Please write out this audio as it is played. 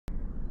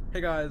Hey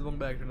guys, welcome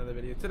back to another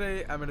video.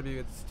 Today I'm going to be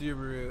with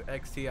Stubaru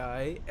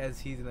XTI as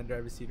he's in the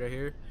driver's seat right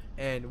here,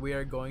 and we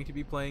are going to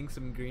be playing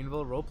some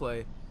Greenville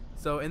Roleplay.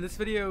 So in this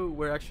video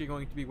we're actually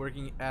going to be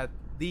working at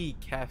the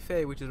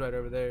cafe, which is right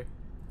over there.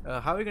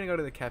 How are we going to go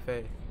to the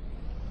cafe?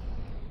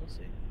 We'll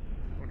see.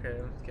 Okay,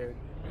 I'm scared.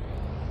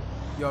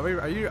 Yo,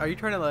 are you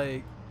trying to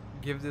like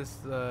give this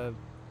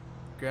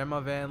grandma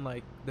van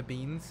like the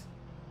beans?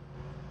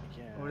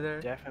 Yeah, over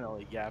there?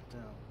 definitely gapped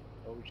him.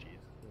 Oh jeez.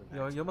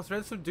 Yo, you almost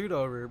ran some dude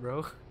over,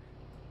 bro.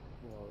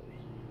 Well, he,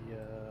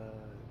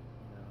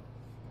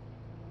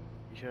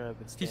 he should have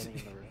been standing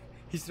in the room.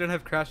 He shouldn't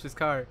have crashed his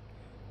car.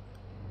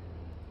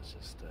 It's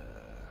just,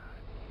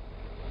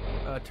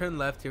 turn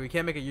left here. We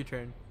can't make a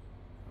U-turn.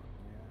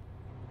 yeah.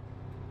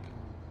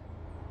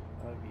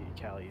 That would be a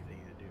Cali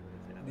thing to do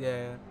right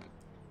there.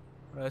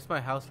 Yeah. That's my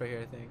house right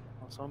here, I think.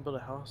 Well, someone built a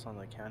house on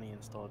the county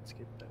installed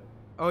skid pad.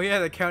 Oh yeah,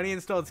 the county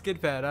installed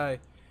skid pad. I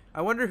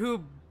wonder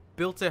who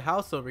built a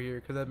house over here,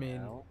 because I mean...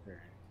 Yeah, I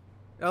wonder.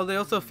 Oh, they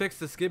also fixed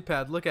the skid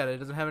pad. Look at it. It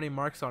doesn't have any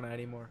marks on it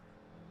anymore.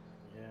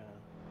 Yeah.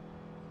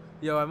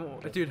 Yo,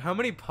 dude, how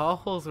many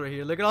potholes were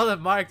here? Look at all the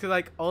marks. They're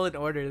like all in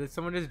order. Did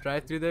someone just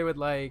drive through there with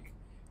like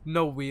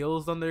no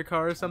wheels on their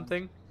car or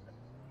something?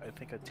 I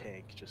think a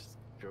tank just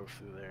drove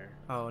through there.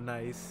 Oh,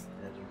 nice.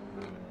 And it just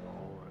ruined the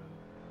whole road.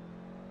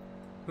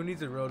 Who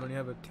needs a road when you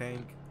have a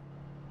tank?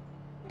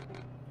 Yeah,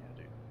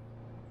 dude.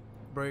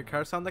 Bro, your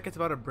car sounds like it's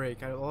about to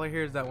break. All I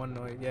hear is that one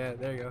noise. Yeah,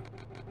 there you go.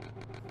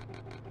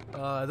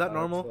 Is that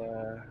normal?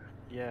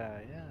 Yeah,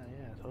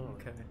 totally.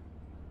 Okay.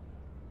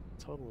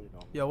 Totally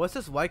normal. Yo, what's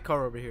this white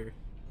car over here?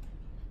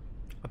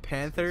 A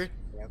Panther?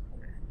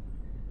 Panther.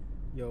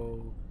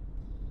 Yo.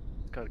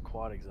 It's got a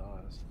quad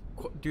exhaust.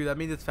 Dude, that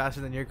means it's faster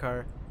than your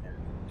car. Yeah.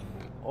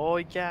 Oh,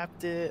 he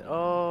gapped it.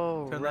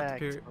 Oh, Turn left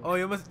wrecked. here. Oh,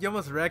 you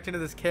almost wrecked into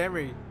this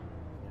Camry. Yeah.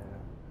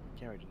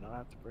 Camry did not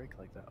have to brake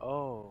like that.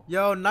 Oh.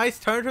 Yo, nice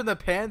turn from the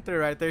Panther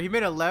right there. He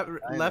made a left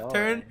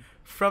turn right?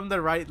 from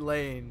the right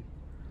lane.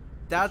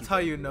 That's he's how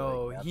you angry that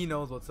know I he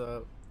knows what's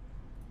up.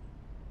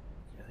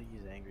 I think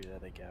he's angry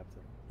that I gapped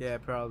him. Yeah,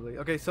 probably.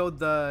 Okay, so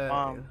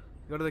go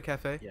to the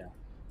cafe. Yeah.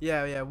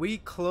 Yeah. We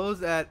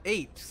close at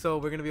 8, so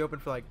we're gonna be open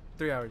for like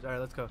 3 hours. All right,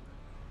 let's go.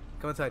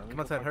 Come inside.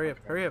 Come outside. Hurry up.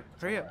 Hurry up.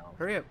 Hurry up.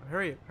 Hurry up.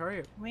 Hurry up. Hurry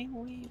up. Wait.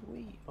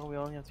 Oh, we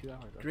only have 2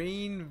 hours. Okay.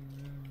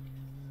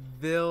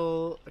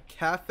 Greenville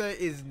Cafe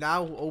is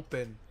now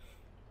open.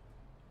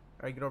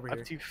 All right, get over here.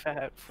 I'm too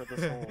fat for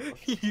this hole.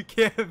 You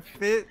can't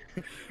fit.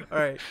 All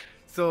right,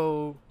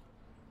 so.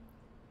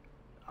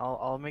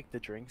 I'll make the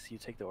drinks. You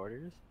take the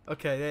orders.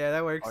 Okay, yeah,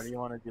 that works. Or do you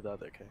want to do the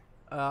other? Okay.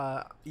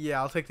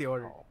 Yeah, I'll take the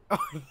order. Oh,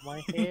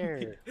 my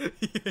hair.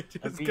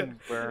 I'm being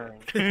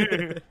burned.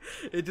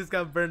 It just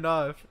got burned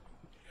off.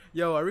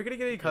 Yo, are we gonna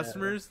get any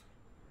customers?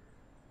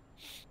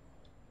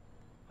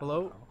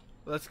 Hello?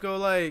 Let's go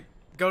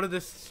go to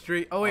this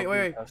street. Oh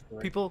wait.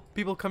 People,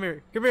 come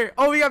here. Come here.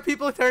 Oh, we got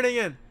people turning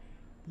in.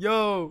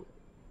 Yo.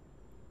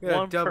 We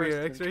got a W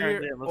extra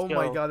here. Oh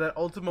my god, that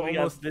Ultima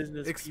almost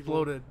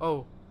exploded.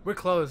 Oh, we're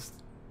closed.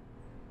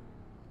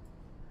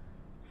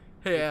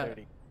 Hey,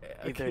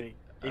 8:30.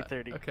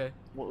 8:30. Okay.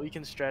 Well, we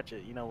can stretch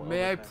it. You know what?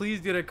 May I please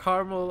get a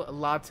caramel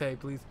latte,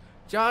 please?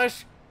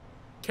 Josh,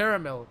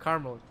 caramel.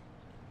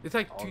 It's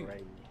like two.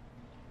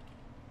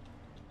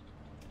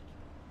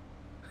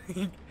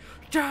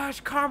 Josh,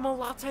 caramel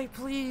latte,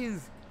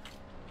 please.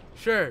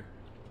 Sure.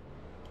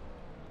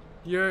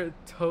 Your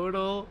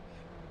total.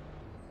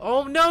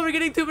 Oh no, we're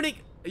getting too many.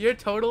 Your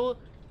total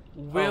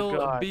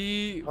will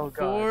be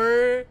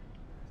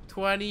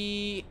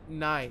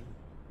 429.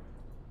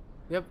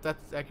 Yep,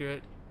 that's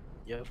accurate.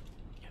 Yep.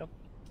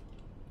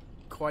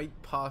 Quite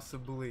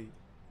possibly.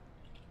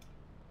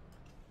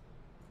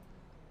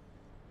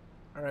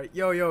 All right,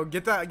 yo,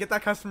 get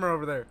that customer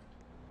over there.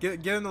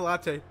 Get him the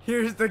latte.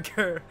 Here's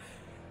the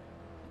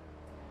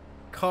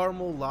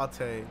caramel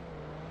latte.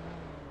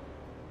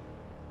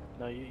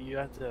 No, you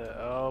have to.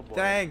 Oh boy.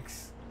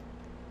 Thanks.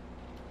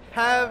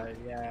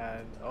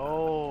 Yeah.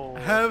 Oh.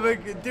 Have a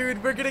good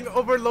dude. We're getting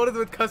overloaded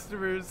with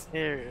customers.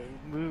 Here,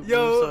 move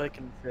so I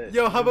can fit.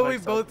 Yo, how about we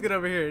both get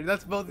over here?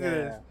 Let's both do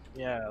this.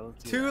 Yeah,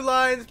 let's do 2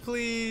 lines,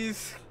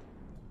 please.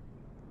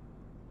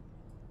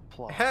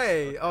 Plus.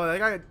 Hey, oh,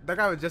 that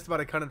guy was just about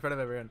to cut in front of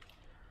everyone.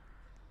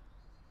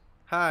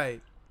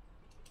 Hi.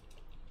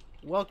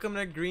 Welcome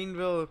to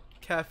Greenville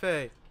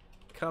Cafe.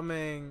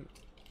 Coming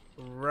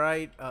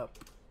right up.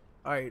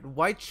 All right,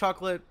 white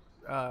chocolate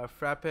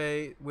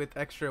frappe with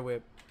extra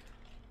whip.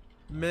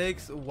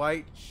 Mix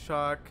white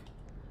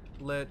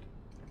chocolate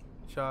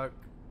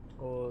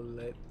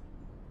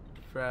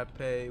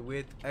frappe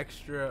with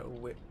extra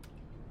whip.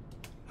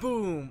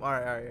 Boom. All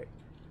right.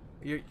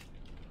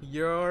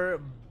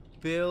 Your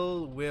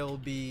bill will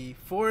be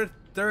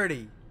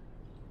 $4.30.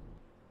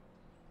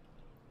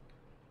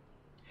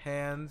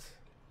 Hands,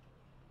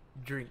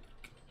 drink.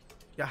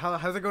 Yeah,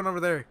 how's it going over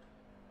there?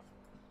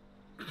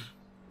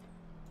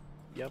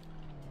 Yep.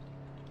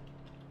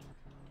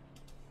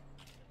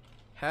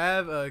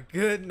 Have a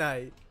good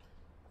night.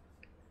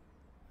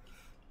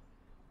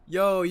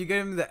 Yo, you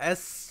gave him the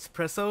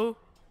espresso?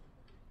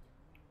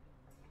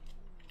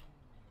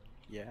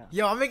 Yeah.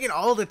 Yo, I'm making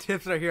all the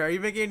tips right here. Are you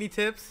making any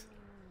tips?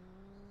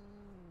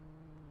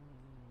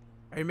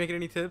 Are you making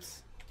any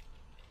tips?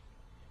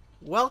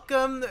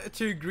 Welcome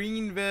to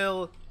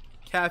Greenville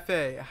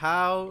Cafe.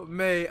 How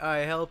may I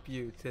help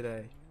you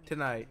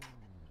tonight?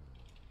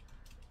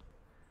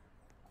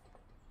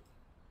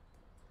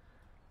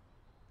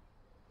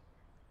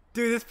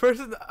 Dude, this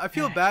person, I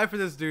feel bad for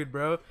this dude,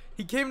 bro.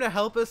 He came to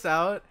help us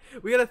out.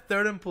 We got a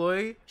third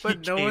employee,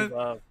 but He no gave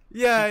one. up.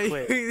 Yeah,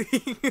 He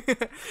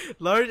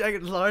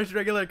large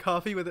regular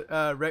coffee with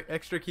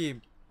extra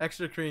cream.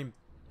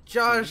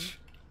 Josh,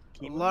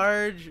 Cream?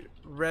 large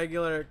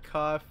regular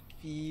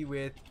coffee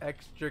with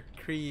extra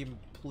cream,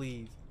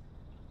 please.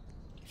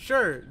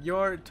 Sure,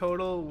 your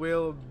total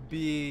will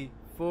be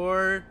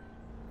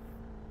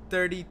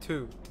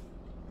 $4.32.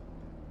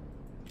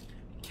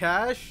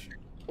 Cash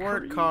or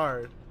Hurry.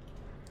 card?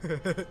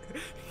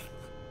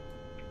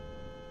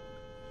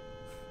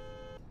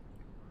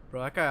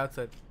 Bro, that guy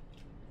outside.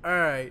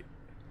 Alright.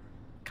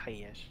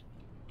 Cash.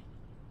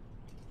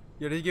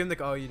 Yo, did you give him the...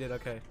 Oh, you did,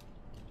 okay.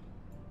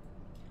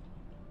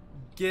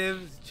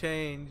 Gives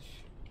change.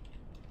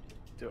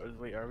 Dude,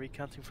 wait, are we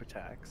counting for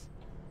tax?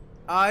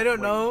 I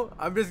don't Wait. know.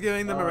 I'm just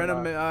giving them a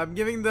random... I'm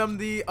giving them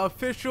the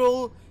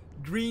official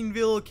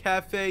Greenville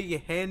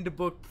Cafe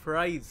handbook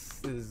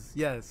prices.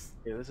 Yes.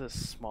 It was a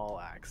small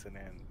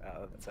accident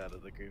outside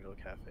of the Greenville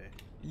Cafe.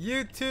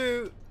 You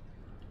too.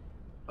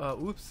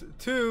 Oops.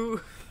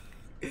 Two.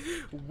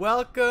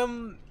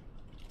 Welcome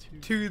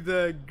to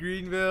the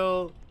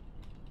Greenville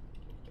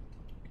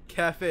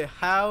Cafe.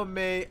 How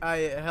may I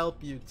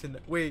help you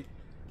tonight? Wait,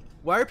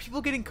 why are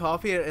people getting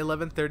coffee at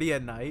 11:30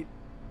 at night?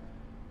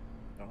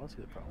 I don't see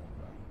the problem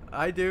with that.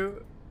 I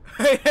do.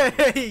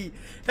 Hey,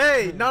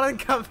 not on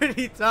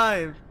company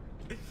time.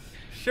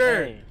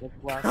 Sure, Hey, let's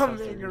blast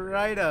coming us.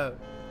 right up.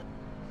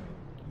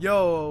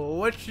 Yo,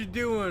 what you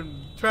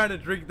doing? Trying to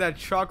drink that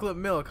chocolate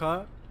milk,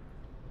 huh?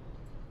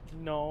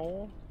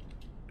 No.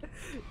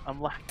 I'm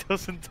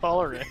lactose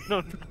intolerant.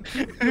 No.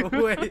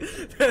 Wait,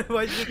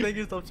 why did you make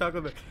yourself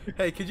chocolate milk?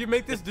 Hey, could you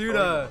make this dude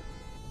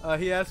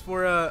he asked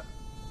for a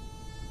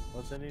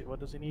What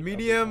does he need?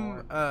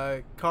 medium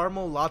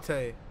caramel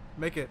latte.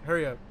 Make it,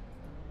 hurry up.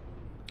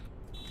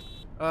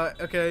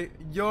 Okay,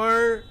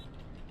 your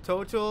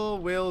total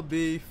will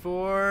be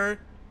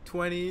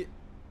 $4.23.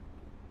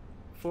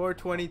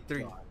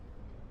 God.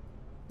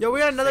 Yo, we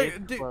got another Say it's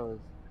dude.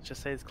 closed.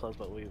 Just say it's closed,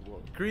 but we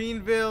will.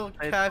 Greenville Say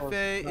it's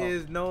Cafe closed. No.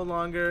 is no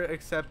longer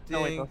accepting.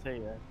 No, wait, don't say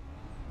it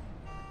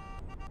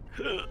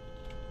yet.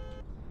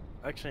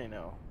 Actually,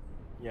 no.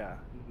 Yeah.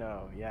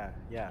 No. Yeah.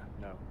 Yeah.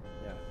 No.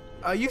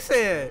 Yeah. You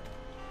say it.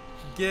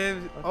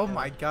 Give. Oh Okay.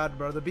 my God,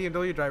 bro! The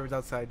BMW driver's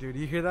outside, dude.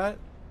 You hear that?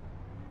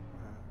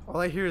 All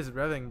I hear is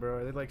revving, bro.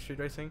 Are they like street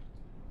racing?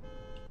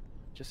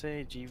 Just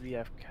say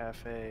GVF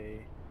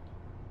Cafe.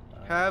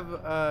 Have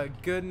a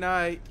good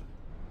night.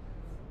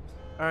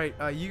 All right,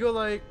 you go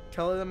like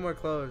tell them we're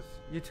closed.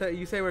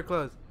 You say we're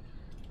closed.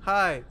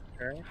 Hi.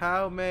 Okay.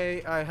 How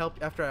may I help?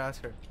 After I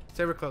ask her,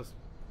 say we're closed.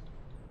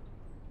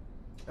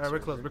 All right, we're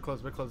So closed. We're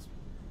closed. We're closed.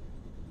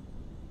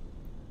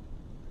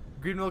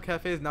 Greenville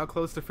Cafe is now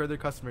closed to further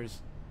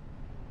customers.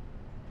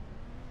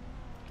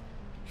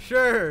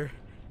 Sure.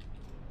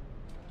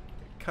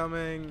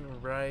 Coming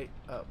right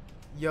up.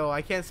 Yo,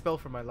 I can't spell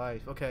for my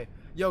life. Okay.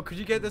 Yo, could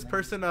you get this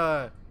person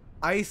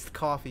iced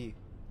coffee?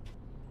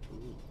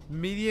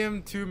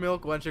 Medium, 2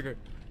 milk, 1 sugar.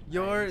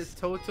 Your Nice.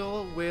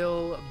 total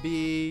will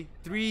be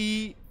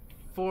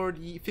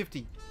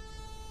 $3.50.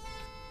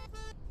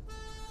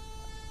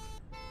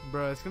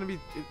 Bro, it's gonna be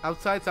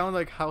outside. Sound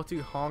like how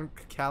to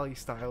honk Cali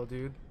style,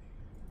 dude.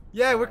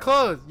 Yeah, we're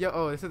closed. Yo,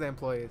 oh, this is the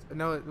employees.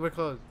 No, we're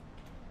closed.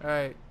 All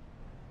right,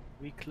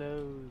 We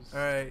close. all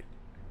right.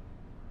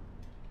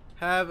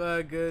 Have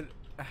a good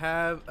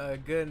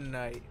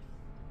night.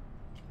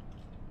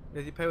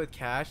 Did you pay with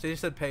cash? They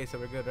just said pay, so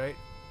we're good, right?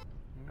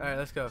 All right,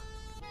 let's go.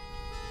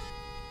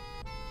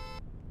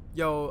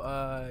 Yo,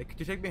 could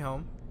you take me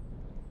home?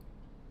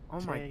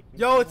 Oh my. Take me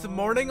Yo, it's home.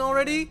 morning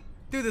already?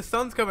 Dude, the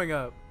sun's coming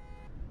up.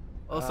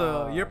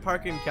 Also, Oh, you're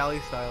parking no. Cali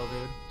style,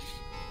 dude. Heck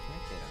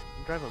yeah.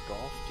 I'm driving a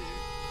Golf, dude.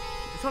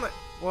 It's not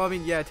well, I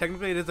mean, yeah,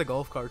 technically it is a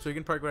golf cart, so you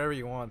can park wherever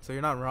you want, so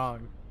you're not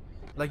wrong.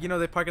 Like, you know,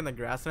 they park in the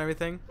grass and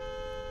everything.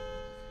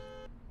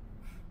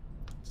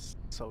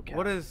 So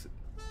What is...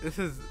 This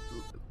is...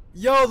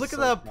 Yo, look at So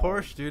that dumb.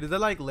 Porsche, dude. Is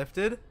that, like,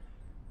 lifted?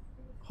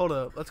 Hold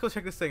up. Let's go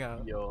check this thing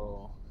out.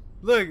 Yo.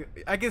 Look,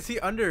 I can see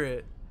under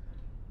it.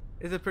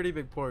 It's a pretty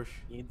big Porsche.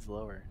 Needs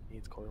lower.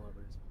 Needs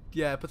coilovers.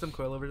 Yeah, put some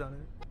coilovers on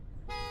it.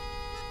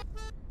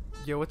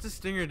 Yo, what's this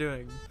stinger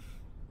doing?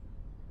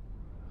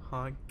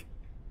 Honk.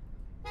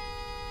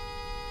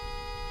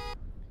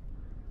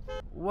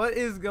 What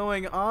is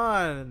going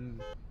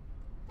on?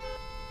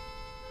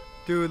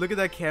 Dude, look at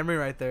that Camry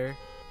right there.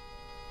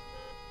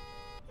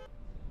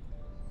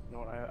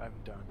 No, I'm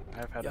done.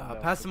 I've had Yeah,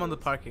 enough pass of him on the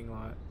this. parking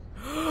lot.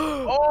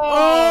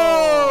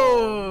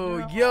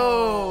 Oh!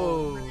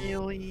 Yo!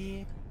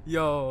 Really?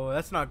 Yo,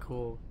 that's not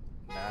cool.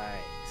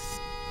 Nice.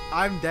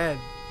 I'm dead.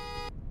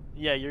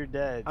 Yeah, you're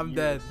dead. I'm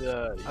dead.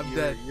 I'm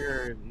dead.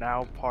 You're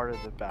now part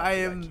of the battle. I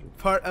am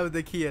part of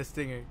the Kia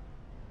Stinger.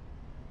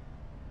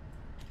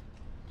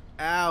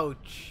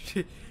 Ouch.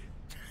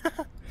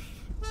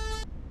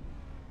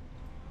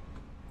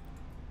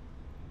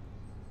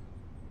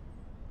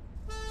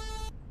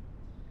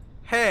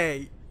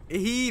 Hey,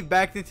 he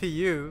backed into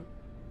you.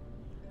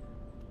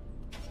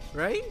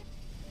 Right?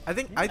 I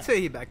think I'd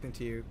say he backed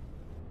into you.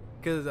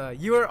 Because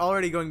you were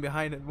already going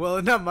behind him.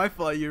 Well, not my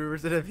fault you were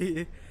instead of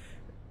he.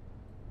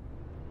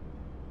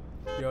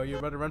 Yo, you're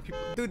about to run people.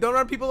 Dude, don't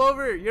run people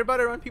over. You're about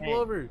to run people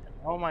over.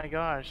 Oh my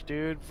gosh,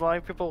 dude. Why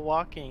are people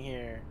walking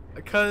here?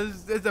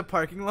 Because it's a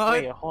parking lot.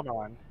 Wait, hold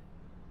on.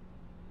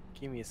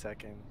 Give me a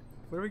second.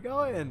 Where are we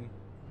going?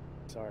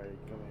 Sorry,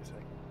 give me a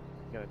second.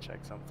 I gotta check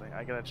something.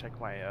 I gotta check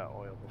my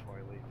oil before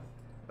I leave.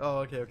 Oh,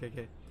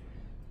 okay.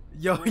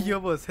 Yo, you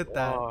almost hit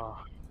that. Oh.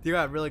 You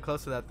got really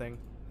close to that thing.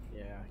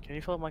 Yeah. Can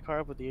you fill up my car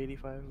up with the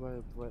 85,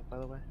 by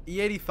the way?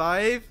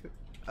 E85?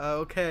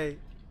 Okay.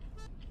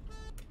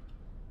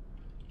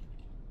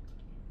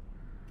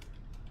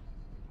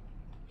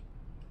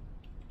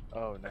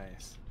 Oh,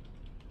 nice.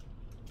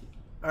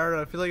 I don't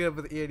know, I feel like it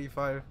with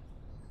E85.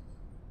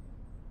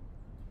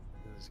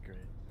 This is great.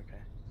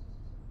 Okay.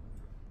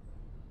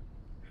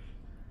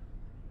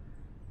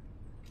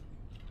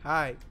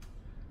 Hi.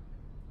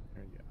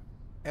 There we go.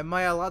 Am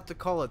I allowed to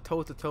call a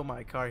tow to tow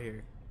my car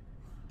here?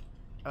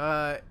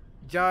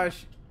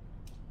 Josh.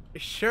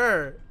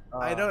 Sure.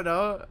 I don't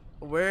know.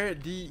 Where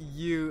do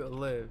you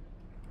live?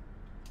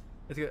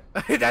 Let's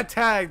go. That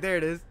tag. There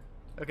it is.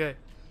 Okay.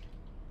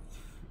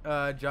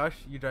 Josh,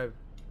 you drive.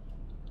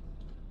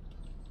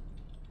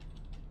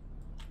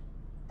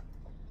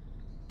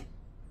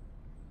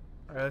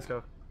 Alright, let's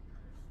go.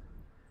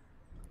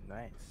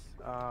 Nice.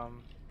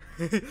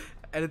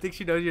 I don't think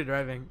she knows you're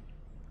driving.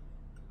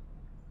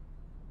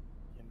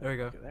 There we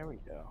go. There we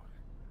go.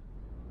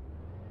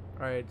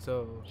 Alright,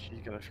 so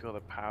She's gonna feel the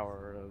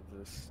power of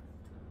this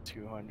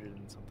 200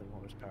 and something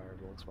horsepower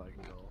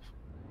Volkswagen Golf.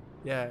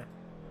 yeah.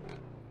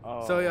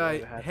 Oh, So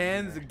what happened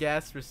hands there?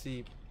 gas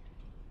receipt.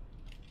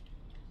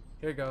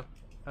 Here we go.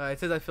 It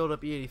says I filled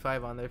up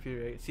E85 on there. If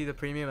you see the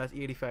premium, that's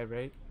E85,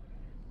 right?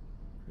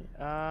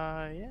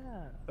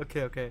 Yeah.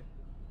 Okay.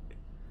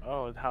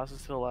 Oh, the house is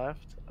to the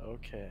left?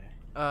 Okay.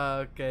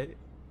 Okay.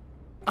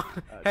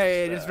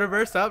 Hey, just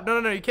reverse up. No,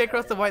 you can't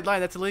cross the white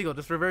line. That's illegal.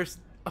 Just reverse.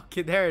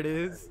 Okay, there it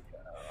is.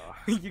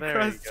 You There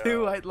crossed you two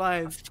go. white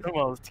lines. That's the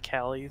most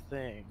Cali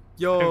thing.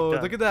 Yo,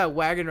 I've look done. at that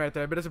wagon right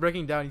there. I bet it's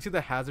breaking down. You see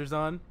the hazards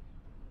on?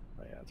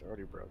 Oh yeah, it's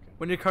already broken.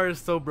 When your car is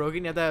so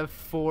broken, you have to have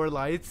 4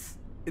 lights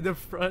in the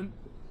front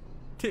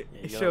to Yeah,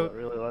 you show. gotta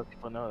really let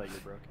people know that you're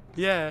broken.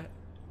 Yeah.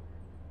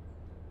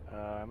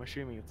 I'm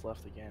assuming it's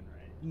left again,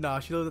 right? Nah,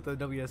 she lives at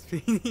the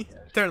WSP.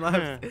 Turn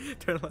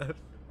left. Turn left.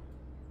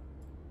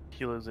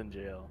 He lives in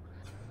jail.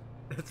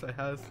 That's my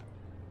house.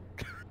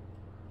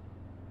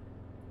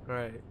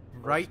 Alright.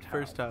 Right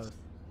first house.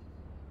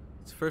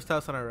 It's first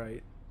house on our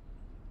right.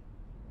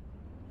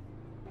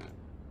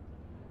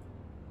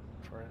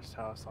 First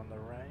house on the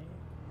right.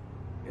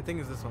 I think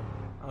it's this one.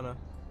 I don't know.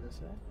 Is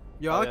it?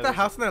 Yo, Oh, I like yeah, the this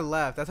house on our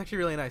left. That's actually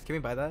really nice. Can we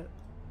buy that?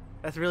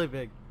 That's really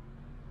big.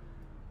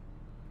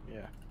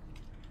 Yeah.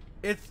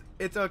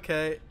 It's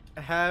okay.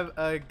 Have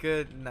a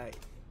good night.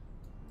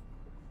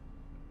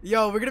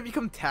 Yo, we're gonna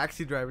become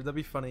taxi drivers. That'd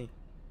be funny.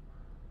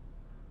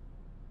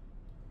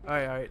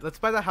 Alright. Let's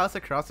buy the house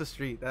across the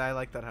street. I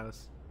like that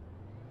house.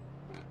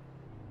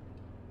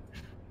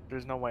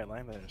 There's no white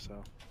line there,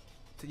 so.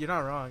 You're not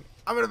wrong.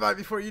 I'm gonna buy it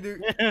before you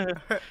do.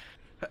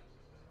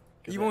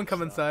 You won't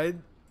come inside.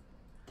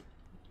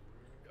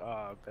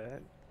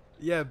 Bet.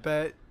 Yeah,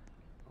 bet.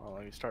 Well,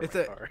 let me start It's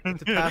my a car.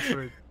 it's a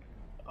password.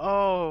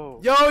 Oh.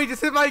 Yo, he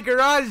just hit my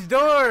garage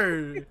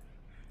door.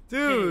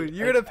 Dude, Hey,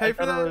 you're gonna pay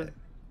for that?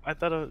 I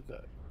thought it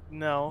was.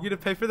 No. You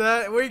gonna pay for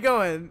that? Where you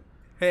going?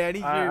 Hey, I need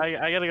your.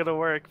 I gotta go to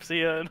work.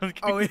 See ya.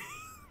 Oh wait.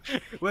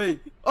 Wait.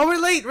 Oh, we're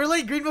late. We're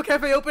late. Greenville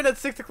Cafe opened at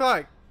 6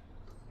 o'clock.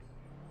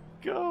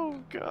 Go.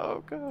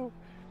 Because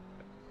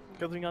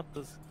we got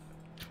this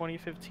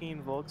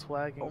 2015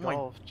 Volkswagen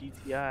Golf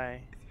GTI.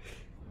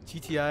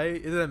 GTI?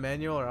 Is it a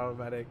manual or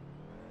automatic?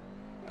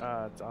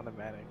 It's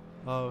automatic.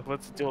 Oh.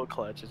 What's a dual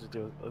clutch? It's a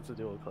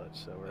dual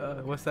clutch. So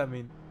we're. What's that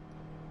mean?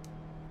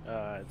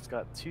 It's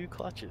got 2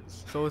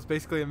 clutches. So it's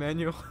basically a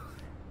manual.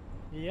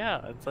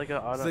 Yeah, it's like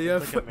a auto. So you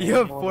have it's like a you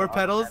have manual 4 to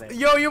pedals. automatic.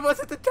 Yo, you almost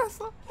hit the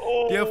Tesla.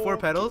 Oh, Do you have 4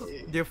 pedals?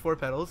 okay. Do you have 4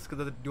 pedals? Because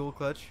of the dual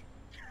clutch.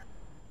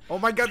 Oh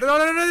my God! No!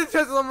 The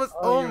Tesla almost.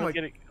 Oh my.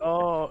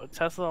 Oh,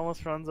 Tesla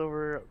almost runs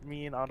over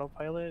me in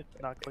autopilot.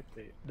 Not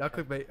clickbait. Not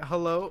clickbait.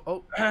 Hello.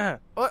 Oh.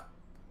 What?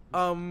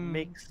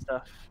 Make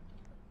stuff.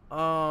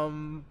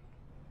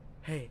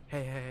 Hey.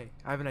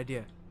 I have an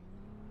idea.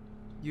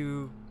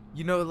 You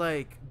know,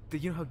 like, do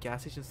you know how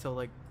gas stations sell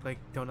like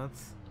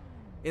donuts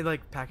in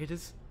like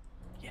packages?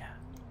 Yeah.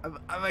 I'm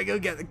gonna go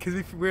get, because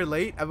if we're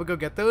late, I'm gonna go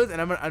get those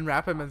and I'm gonna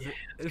unwrap them and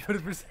put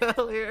it for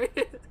sale here.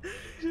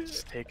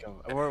 Just take them.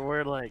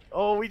 We're like,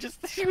 oh, we just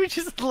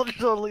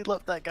literally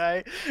left that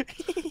guy.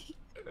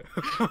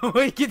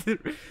 Wait, get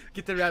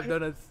the wrap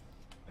donuts.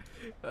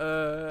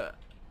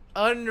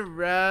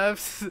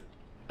 unwraps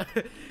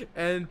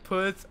and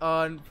puts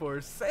on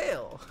for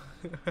sale.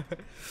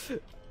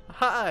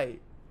 Hi,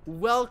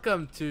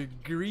 welcome to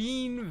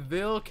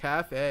Greenville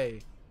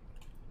Cafe.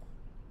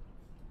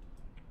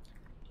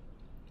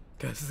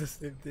 That's the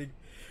same thing.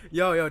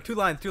 Yo, two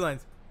lines.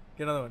 Get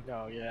another one.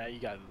 No, yeah, you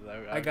got it.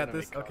 I got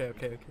this. Okay.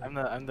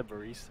 I'm the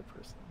barista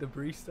person. The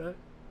barista.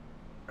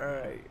 All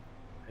right.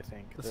 I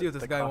think. Let's see what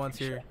this guy coffee wants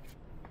here.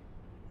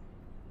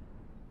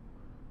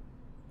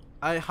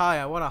 chef. Hi,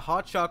 I want a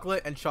hot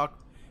chocolate and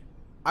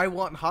I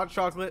want hot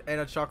chocolate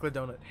and a chocolate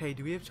donut. Hey,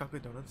 do we have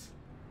chocolate donuts?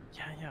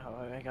 Yeah.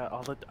 I got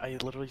all the. I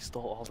literally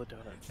stole all the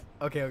donuts.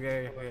 Okay,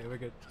 we're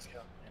good. Let's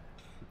go.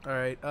 All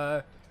right.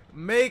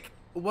 Make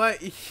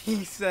what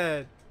he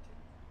said.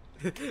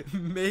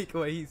 Make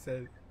what he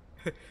said.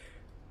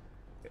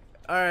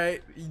 All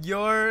right,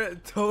 your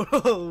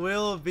total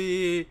will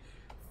be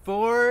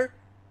No.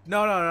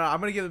 I'm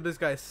gonna give this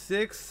guy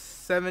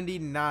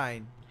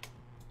 $6.79.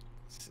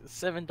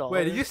 $7.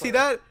 Wait, did you see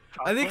that?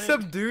 I think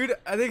some dude.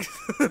 I think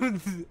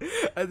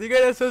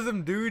I saw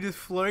some dude just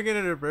flooring it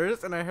in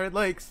reverse, and I heard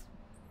like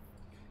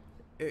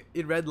it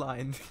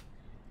redlined,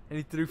 and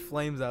he threw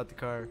flames out the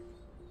car.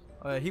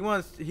 He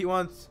wants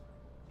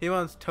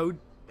toad.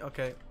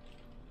 Okay.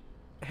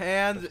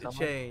 Hands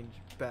change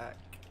back.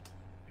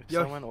 If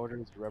someone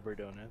orders rubber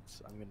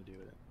donuts, I'm gonna do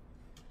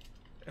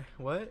it.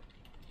 What?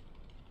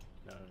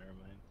 No, never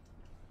mind.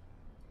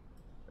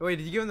 Wait,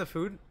 did you give him the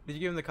food? Did you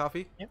give him the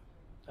coffee? Yep.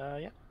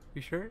 Yeah.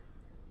 You sure?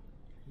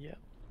 Yeah.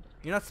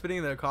 You're not spitting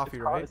in the coffee,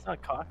 It's right? hot, it's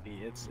not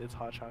coffee. It's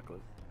hot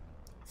chocolate.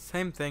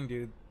 Same thing,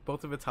 dude.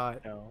 Both of it's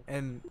hot. No.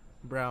 And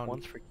brown.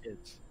 One's for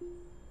kids.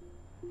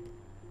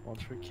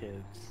 One's for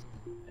kids,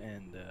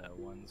 and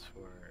one's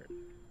for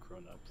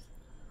grown-ups.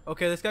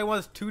 Okay, this guy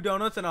wants 2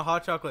 donuts and a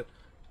hot chocolate.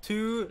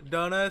 2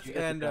 donuts You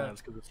get and the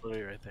donuts because it's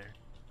literally right there.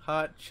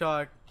 hot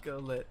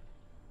chocolate.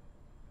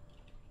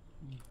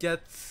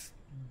 Gets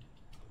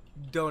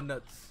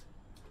donuts.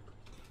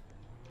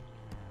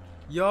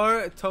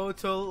 Your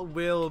total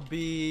will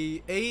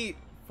be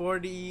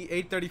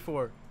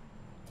 $8.34.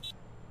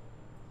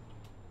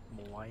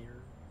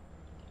 Wire.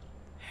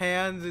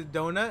 Hands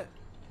donut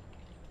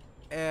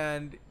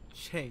and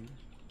change.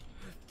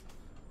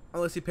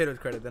 Unless he paid with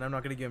credit, then I'm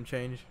not gonna give him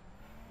change.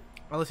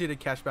 Unless he did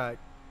cash back.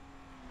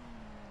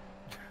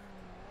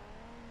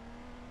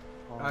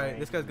 Alright,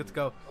 this guy's good to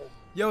go.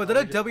 Yo, is that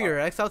a W or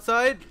X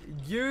outside?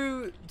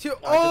 You too.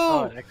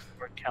 Oh!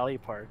 Export Cali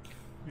Park.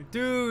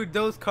 Dude,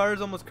 those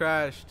cars almost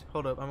crashed.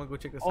 Hold up, I'm gonna go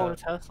check this out.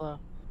 Tesla.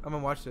 I'm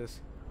gonna watch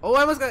this. Oh,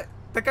 I almost got.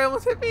 That guy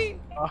almost hit me.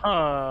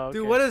 Oh, okay.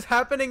 Dude, what is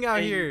happening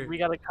out here? We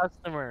got a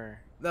customer.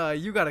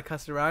 You got a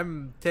customer.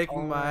 I'm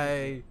taking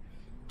my.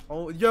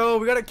 Oh, yo,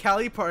 we got a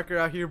Cali Parker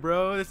out here,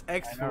 bro. This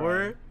X4. know,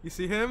 right? You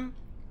see him?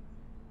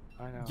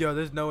 I know. Yo,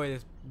 there's no way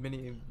this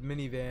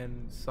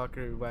minivan,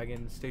 soccer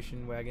wagon,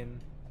 station wagon.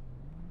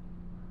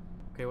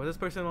 Okay, what does this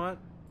person want?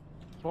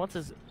 He wants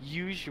his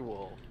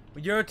usual.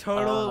 Your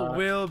total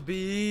will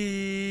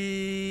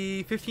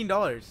be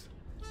 $15.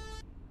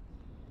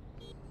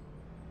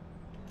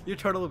 Your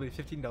total will be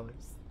 $15.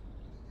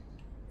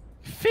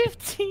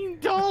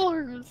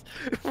 $15.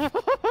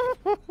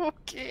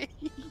 Okay.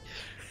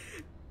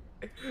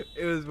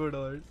 It was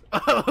 $4.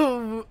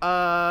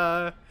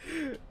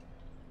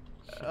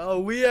 Oh,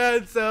 we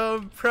had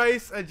some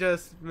price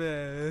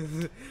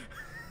adjustments.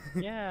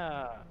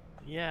 Yeah.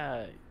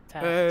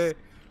 Tax.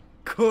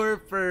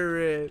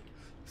 Corporate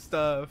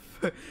stuff.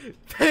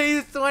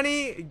 Pays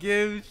 20,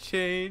 gives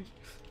change.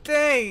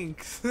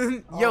 Thanks.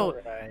 Yo,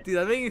 Alright. dude,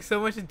 I'm making so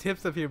much in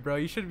tips up here, bro.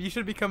 You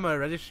should become a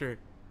registrar.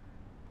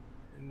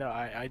 No,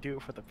 I do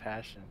it for the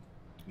passion.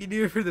 You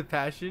do it for the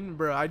passion,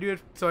 bro. I do it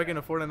so I can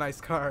afford a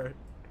nice car.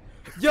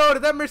 Yo,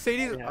 did that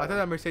Mercedes? Yeah. I thought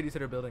that Mercedes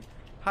hit our building.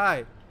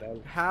 Hi.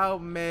 That- How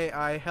may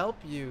I help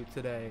you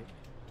today?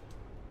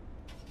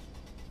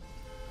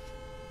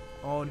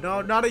 Oh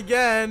no, not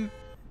again.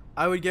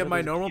 I would get What my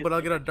is it? normal, but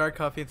I'll get a dark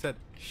coffee instead.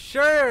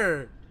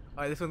 Sure.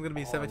 Alright, this one's gonna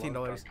be Oh, I love $17.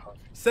 dark coffee.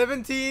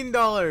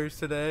 $17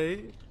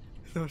 today.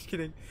 No, I'm just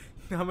kidding.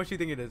 How much do you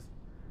think it is?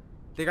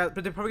 But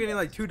they're probably getting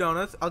like 2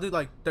 donuts. I'll do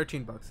like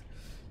 $13.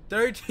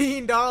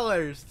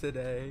 $13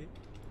 today.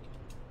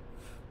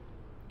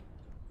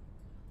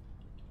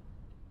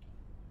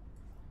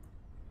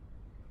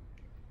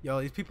 Yo,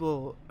 these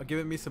people are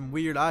giving me some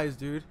weird eyes,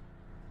 dude.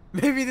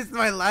 Maybe this is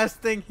my last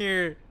thing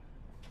here.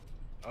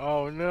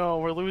 Oh no,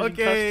 we're losing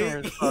Okay.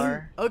 customers,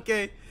 Star.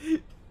 Okay.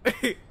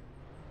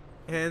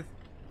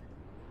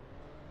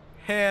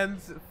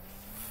 Hands,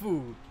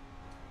 food.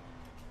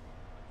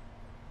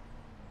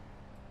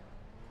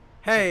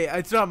 Hey,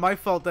 it's not my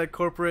fault that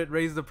corporate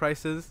raised the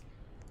prices.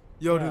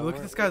 Yo, Yeah, dude, look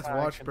at this guy's we're out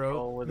of watch, bro.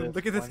 control with this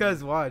Look at this one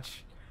guy's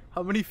watch.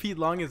 How many feet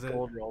long is it?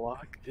 Gold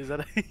Rolex. Is that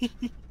a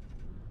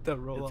The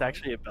roll. It's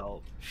actually a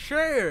belt.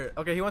 Sure.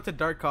 Okay, he wants a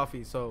dark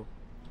coffee, so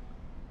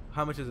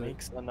how much is it?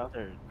 Makes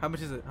another How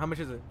much is it? How much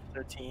is it?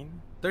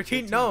 13.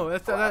 13? No,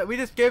 that's that, we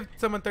just gave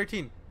someone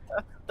 13.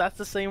 That's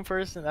the same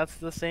person. That's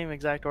the same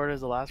exact order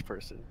as the last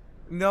person.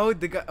 No,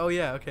 the guy. Oh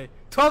yeah, okay.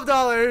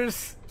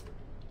 $12.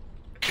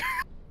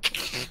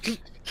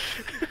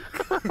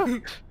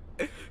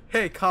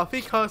 Hey,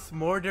 coffee costs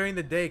more during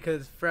the day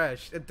because it's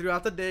fresh, and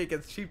throughout the day it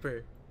gets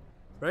cheaper,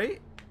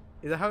 right?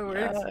 Is that how it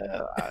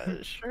Yeah,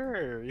 works?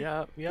 sure.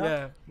 Yeah, yep,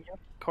 Yeah. yep.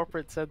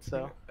 Corporate said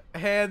so.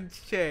 Hand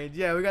change.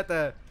 Yeah, we got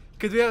the,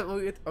 cause we have,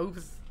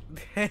 oops,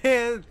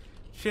 hand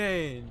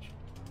change.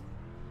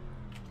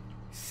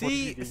 What did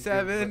you do?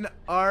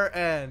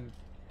 C7RN.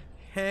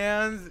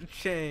 Hands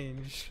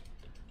change.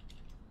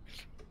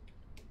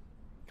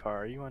 Car,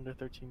 are you under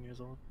 13 years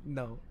old?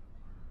 No.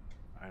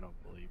 I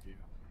don't believe you.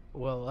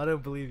 Well, I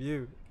don't believe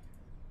you.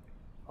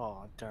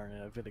 Oh, darn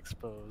it. I've been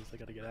exposed. I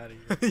gotta get out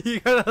of here. You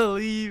gotta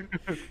leave.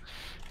 I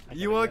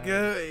You gotta won't get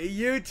out of go.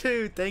 You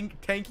too.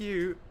 Thank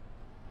you.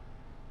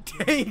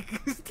 Tank.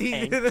 He's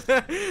Tanks?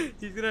 gonna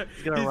He's gonna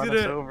run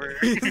us over.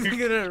 He's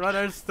gonna run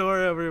our store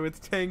over with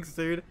tanks,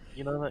 dude.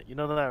 You know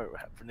that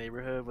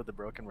neighborhood with the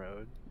broken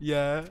road?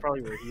 Yeah. That's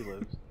probably where he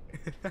lives.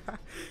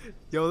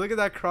 Yo, look at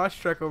that cross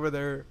truck over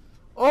there.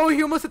 Oh,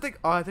 he almost hit the.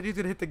 Oh, I thought he was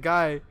gonna hit the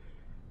guy.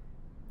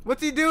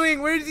 What's he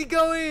doing? Where is he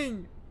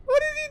going?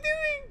 What is he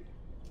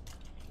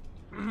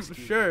doing?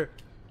 Sure.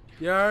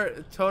 Your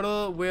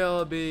total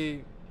will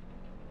be.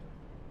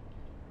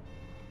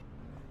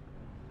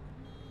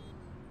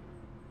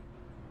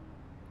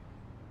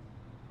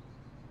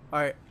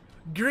 Alright.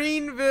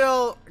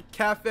 Greenville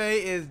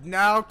Cafe is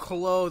now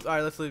closed.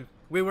 Alright, let's leave.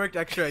 We worked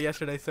extra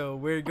yesterday, so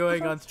we're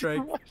going on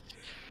strike.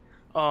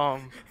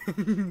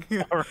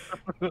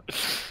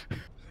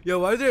 Yo,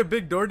 why is there a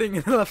big door ding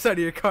in the left side of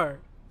your car?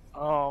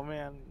 Oh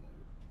man,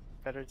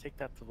 better take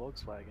that to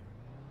Volkswagen.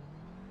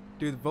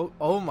 Dude, vote.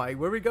 Oh my,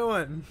 where are we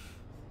going?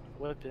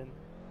 Whipping.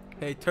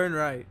 Hey, turn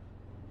right.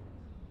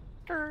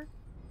 Turn.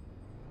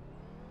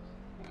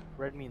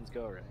 Red means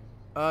go,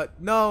 right?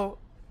 No,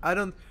 I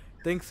don't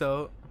think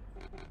so.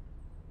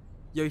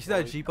 Yo, you see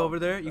that he's Jeep over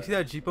probably there? You see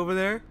that Jeep over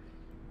there?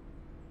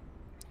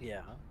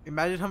 Yeah.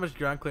 Imagine how much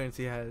ground clearance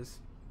he has.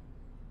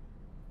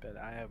 Bet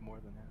I have more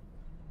than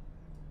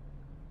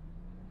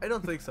that. I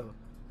don't think so.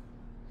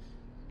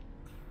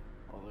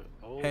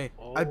 Hey,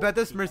 Oh, I bet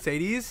this yeah.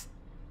 Mercedes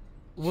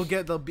will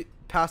get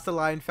past the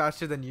line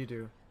faster than you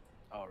do.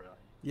 Oh really?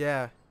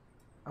 Yeah,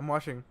 I'm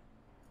watching.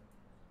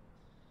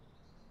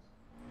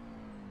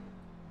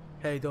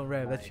 Hey, don't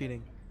rev. That's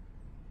cheating.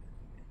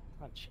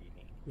 Not cheating.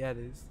 Yeah, it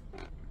is.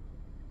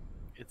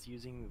 It's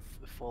using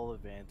the full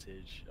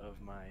advantage of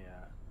my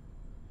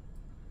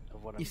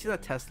of what I'm You see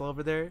that doing. Tesla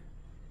over there?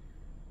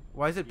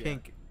 Why is it Yeah.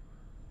 pink?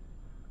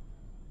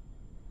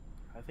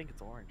 I think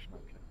it's orange. No,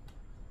 I'm kidding.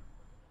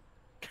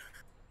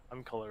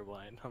 I'm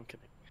colorblind. I'm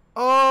kidding.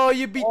 Oh,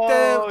 you beat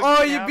them!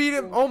 Oh, you beat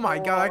him! Captain Oh my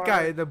god, that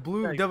guy, Ford. the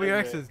blue That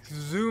WRX guy is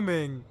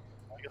zooming.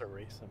 I gotta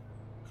race him.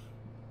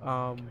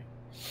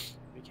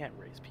 We can't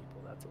race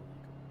people. That's illegal.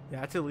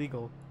 Yeah, it's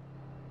illegal.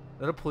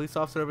 There's a police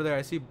officer over there.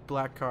 I see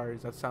black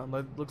cars.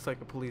 That looks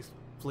like a police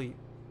fleet.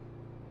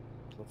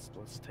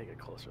 Let's take a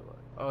closer look.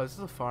 Oh, is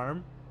this a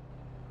farm?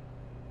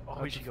 Oh,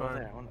 That's we a should go farm.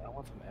 there. I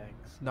want some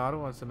eggs. No, I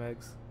don't want some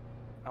eggs.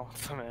 I want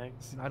some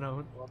eggs. I don't.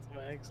 You want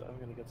some eggs? I'm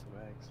gonna get some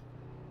eggs.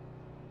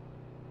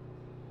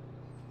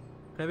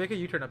 Can I make a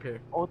U-turn up here?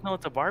 Oh no,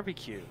 it's a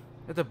barbecue.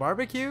 It's a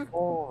barbecue?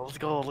 Oh, let's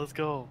go. Let's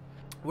go.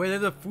 Where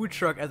there's a food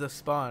truck as a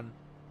spawn.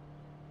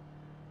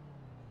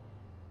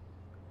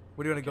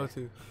 What do you want to go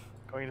to?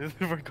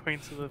 We're going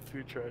to the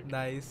food truck.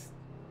 Nice.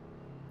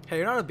 Hey,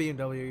 you're not a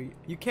BMW.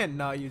 You can't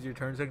not use your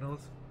turn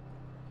signals.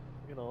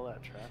 Look at all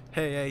that traffic.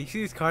 Hey, you see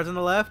these cars on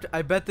the left?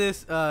 I bet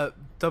this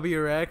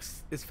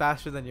WRX is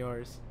faster than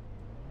yours.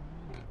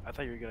 I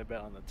thought you were gonna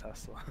bet on the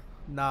Tesla.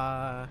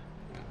 Nah.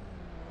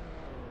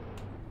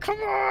 Come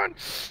on!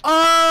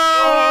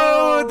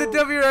 Oh, the Oh!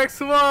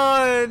 WRX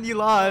won! You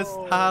lost.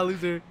 Oh. Haha,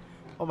 loser.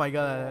 Oh my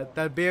god,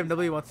 that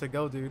BMW wants to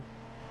go, dude.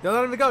 Don't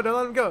let him go, don't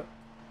let him go.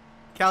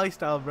 Cali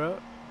style, bro.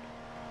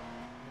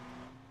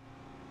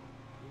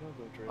 You don't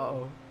go drill.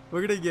 Uh-oh.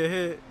 We're gonna get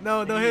hit.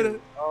 No, don't Dang hit it.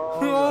 it. Oh,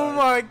 Oh God.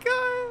 my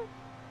god.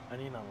 I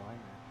need an alignment.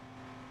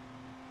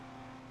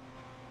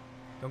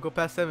 Don't go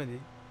past 70.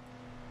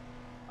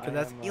 I Cause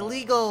that's am,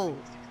 illegal.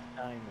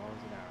 69 miles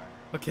an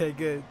hour. Okay,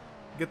 good.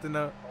 Good to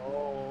know.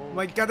 Oh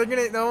My god, they're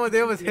gonna. No,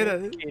 they almost hit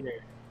us.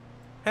 indicator.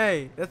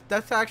 Hey,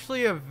 that's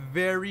actually a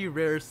very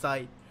rare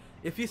sight.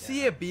 If you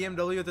see a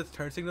BMW with its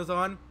turn signals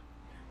on,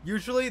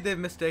 usually they've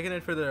mistaken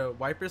it for the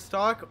wiper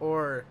stock,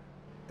 or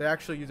they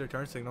actually use their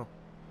turn signal.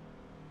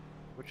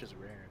 Which is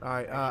rare.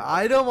 Alright,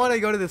 I don't want to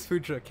go to this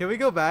food truck. Can we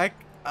go back?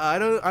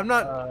 I'm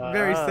not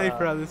very safe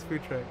around this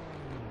food truck.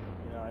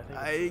 You know,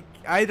 I think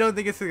I don't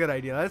think it's a good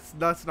idea.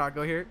 Let's not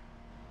go here.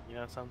 you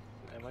know,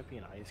 it might be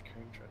an ice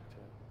cream truck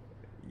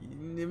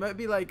too. It might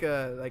be like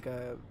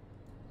a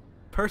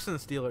person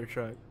stealer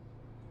truck.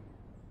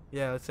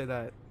 Yeah, let's say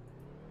that.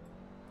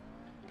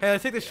 Hey,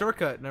 let's take the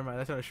shortcut. Never mind,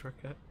 that's not a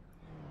shortcut.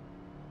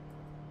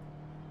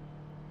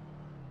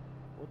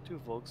 What do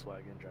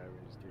Volkswagen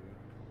drivers do?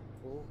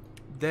 Well,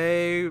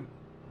 They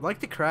like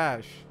to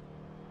crash.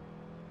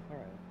 all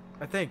right.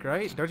 I think,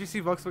 right? Don't you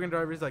see Volkswagen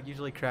drivers like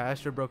usually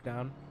crash or broke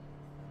down?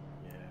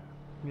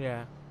 Yeah.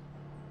 Yeah.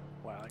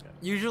 Wow, I got.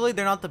 Usually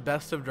they're not the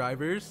best of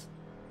drivers,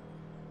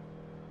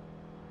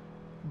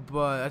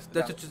 but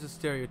that's just a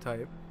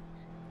stereotype.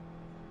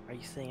 Are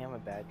you saying I'm a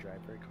bad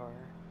driver, car?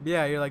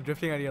 Yeah, you're like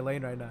drifting out of your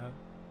lane right now.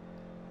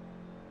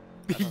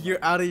 don't You're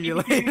know. out of your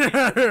lane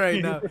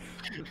right now.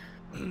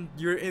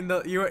 You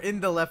are in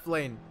the left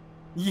lane.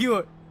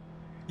 You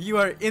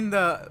are in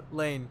the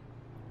lane.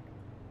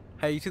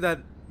 Hey, you see that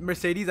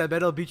Mercedes? I bet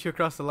it'll beat you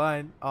across the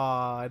line.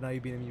 Aw, now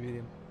you beat him. You beat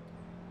him.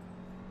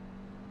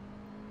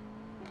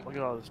 Look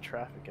at all this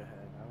traffic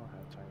ahead. I don't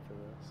have time for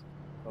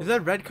this. Is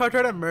that red car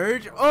trying to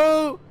merge?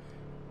 Oh!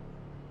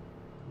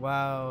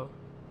 Wow.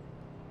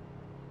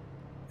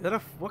 Is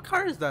that what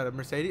car is that? A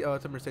Mercedes? Oh,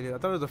 it's a Mercedes. I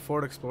thought it was a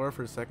Ford Explorer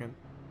for a second.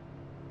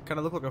 Kind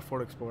of looked like a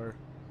Ford Explorer.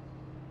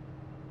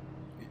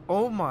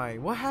 Oh my!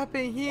 What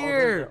happened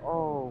here?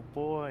 Oh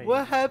boy!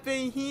 What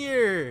happened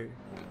here?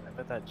 I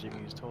bet that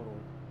Jimmy was totaled.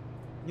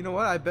 You know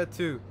what? I bet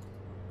too.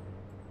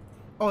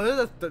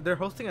 Oh, they're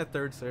hosting a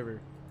third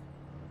server.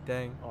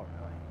 Dang. Oh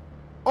really?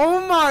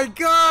 Oh my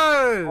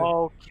god!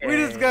 Okay. We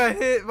just got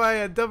hit by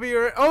a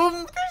W. Oh,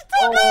 they're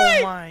still Oh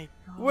going! my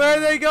god! Where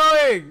are they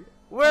going?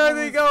 Where are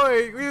they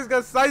going? We just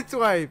got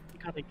sideswiped. We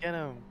gotta get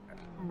him.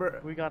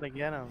 Bruh. We gotta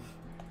get him.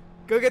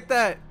 Go get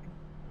that.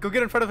 Go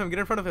get in front of him. Get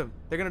in front of him.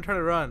 They're gonna try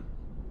to run.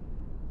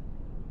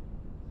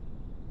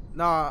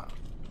 Nah.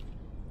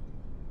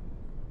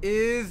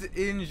 Is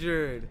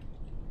injured.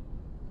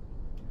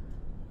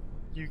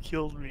 You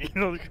killed me.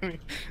 Look at me.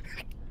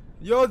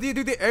 Yo, dude,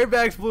 the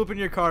airbags blew up in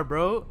your car,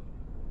 bro.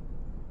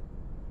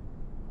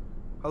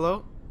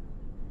 Hello?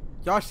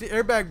 Josh, the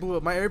airbag blew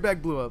up. My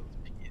airbag blew up.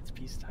 It's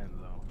peacetime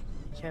though.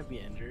 You can't be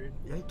injured.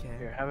 Yeah, you can.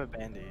 Here, have a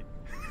band-aid.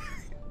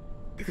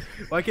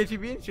 Why can't you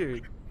be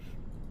injured?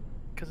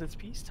 Cause it's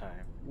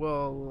peacetime.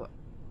 Well,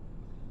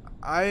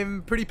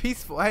 I'm pretty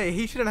peaceful. Hey,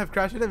 he shouldn't have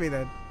crashed into me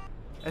then.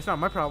 That's not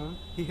my problem.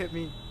 He hit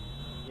me.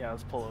 Yeah,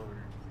 let's pull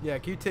over. Yeah,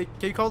 can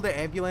you call the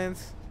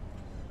ambulance?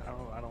 I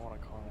don't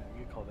want to call that.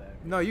 You call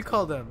that. No, you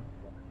call them.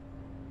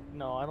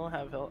 No, I don't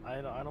have help.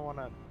 I don't want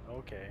to.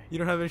 Okay. You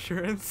don't have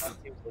insurance?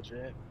 That seems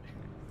legit.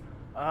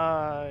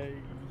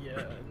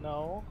 Yeah,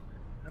 no.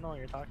 I know what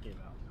you're talking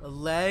about. A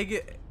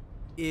leg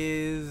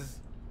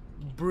is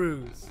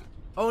bruised.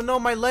 Oh no,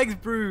 my leg's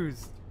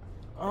bruised.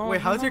 Oh,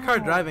 wait, how's your car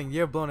no. driving? You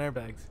have blown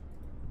airbags.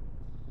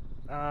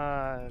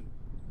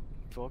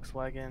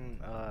 Volkswagen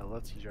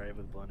lets you drive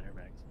with blown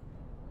airbags.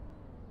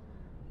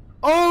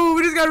 Oh,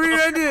 we just got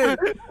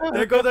rear-ended.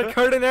 There goes our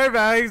curtain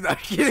airbags. I'm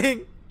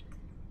kidding.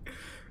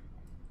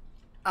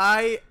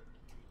 Oh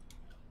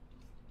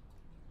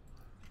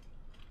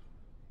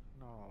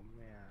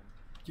man.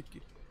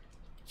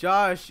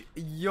 Josh,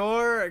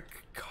 your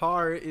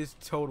car is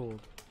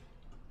totaled.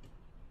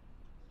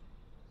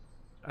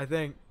 I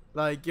think.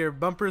 Like, your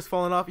bumper's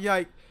falling off.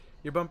 Yeah,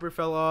 your bumper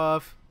fell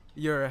off.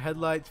 Your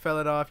headlights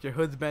fell off. Your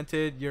hood's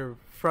bented. Your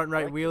front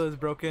right wheel is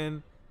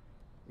broken.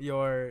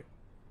 I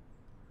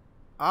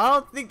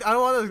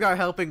don't want this guy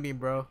helping me,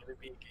 bro.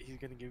 He's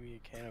gonna give me a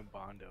can of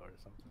Bondo or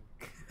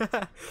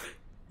something.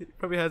 He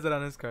probably has it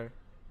on his car.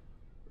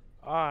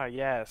 Ah,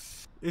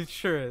 yes. It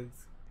sure is.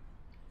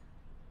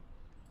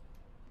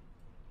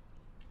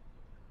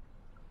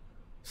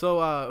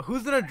 So,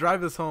 who's gonna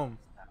drive us home?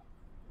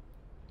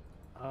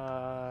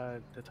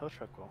 The tow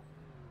truck will.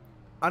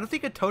 I don't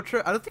think a tow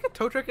truck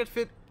could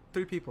fit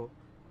 3 people.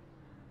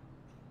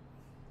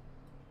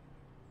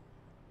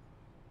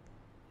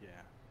 Yeah.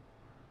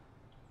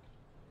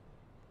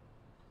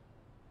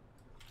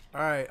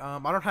 All right.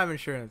 I don't have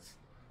insurance.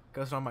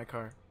 Goes on my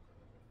car.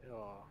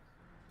 Oh.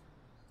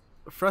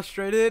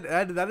 Frustrated?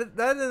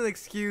 That is an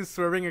excuse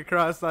swerving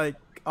across like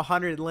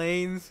 100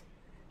 lanes.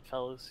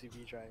 Fellow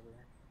CV driver.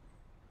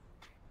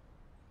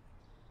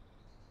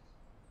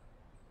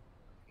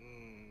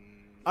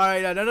 All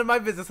right, none of my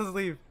business. Let's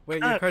leave.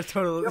 Wait, your car's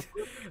total.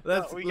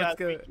 let's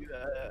go.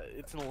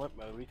 It's in limp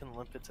mode. We can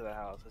limp it to the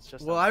house. It's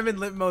just. Well, I'm in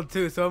limp mode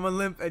too, so I'm gonna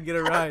limp and get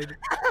a ride.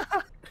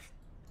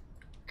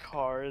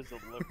 Car is in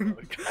limp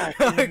mode.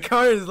 My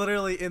car is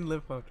literally in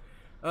limp mode.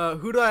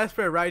 Who do I ask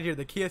for a ride here?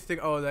 The Kia stick.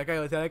 Oh, that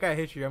guy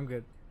hit you. I'm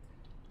good.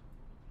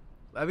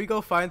 Let me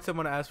go find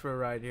someone to ask for a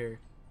ride here.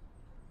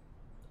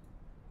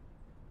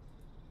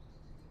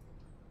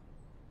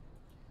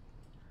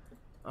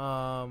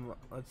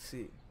 Let's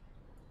see.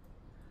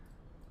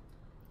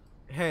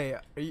 Hey,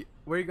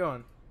 where are you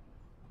going?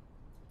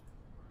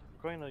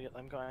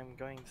 I'm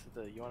going to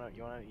the. You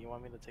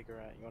want me to take a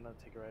ride? You want to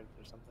take a ride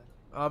or something?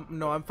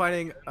 No,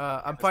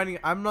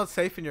 I'm not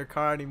safe in your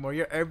car anymore.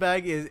 Your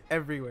airbag is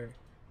everywhere.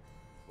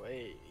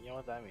 Wait, you know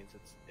what that means?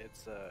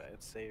 It's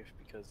safe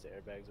because the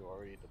airbags are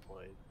already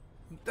deployed.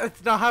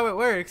 That's not how it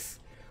works.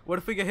 What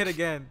if we get hit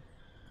again?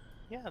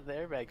 Yeah, the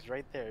airbag's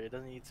right there. It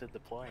doesn't need to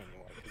deploy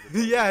anymore.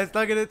 Yeah, it's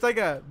like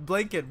a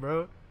blanket,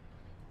 bro.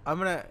 I'm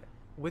gonna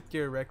with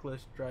your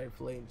reckless drive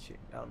lane shit.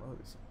 I don't know who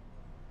this is.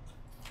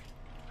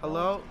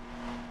 Hello?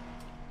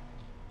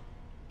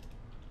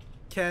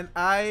 Can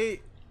I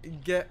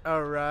get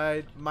a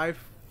ride? My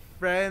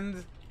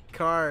friend's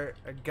car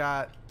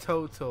got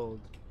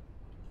totaled.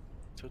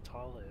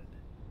 Totaled.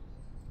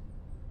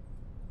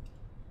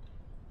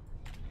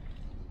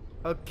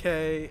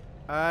 Okay,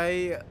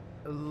 I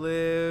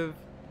live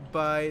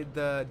by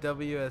the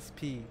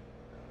WSP.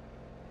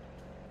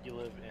 You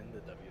live in the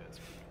WSP.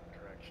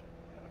 Correction.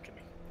 No,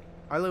 kidding.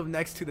 I live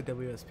next to the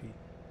WSP.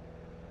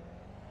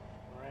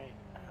 Right.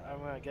 I'm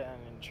gonna get an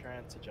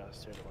insurance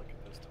adjuster to look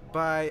at this tomorrow.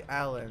 By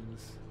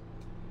Allen's.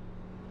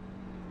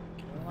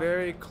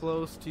 Very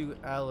close to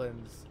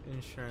Allen's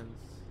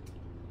Insurance.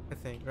 I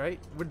think, right?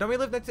 Don't we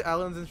live next to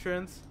Allen's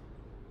Insurance?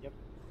 Yep.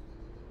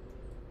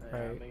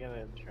 Right. I'm gonna get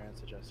an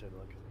insurance adjuster to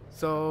look at this.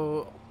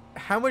 So,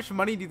 how much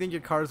money do you think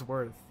your car's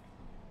worth?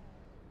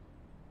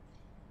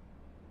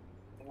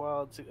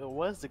 Well, it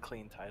was the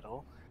clean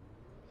title.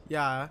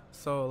 Yeah,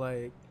 so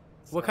like,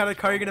 So what kind of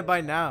it's car are you gonna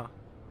probably buy now?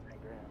 10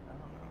 grand. I don't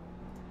know.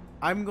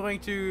 I'm going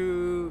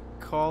to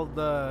call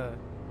the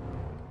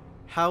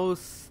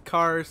house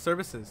car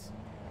services.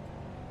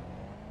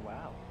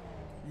 Wow.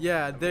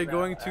 Yeah, they're mean,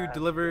 going to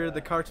deliver yeah.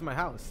 the car to my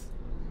house.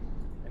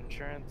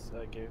 Insurance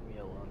gave me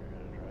a loaner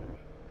to drive.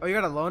 Oh, you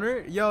got a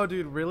loaner? Yo,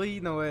 dude, really?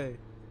 No way.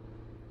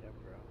 Yeah,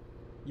 bro.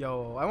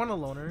 Yo, I want a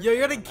loaner. Yo, you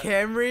got a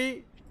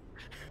Camry?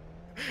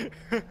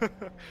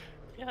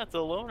 Yeah, it's a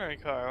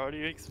loaner car. What do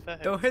you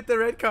expect? Don't hit the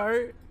red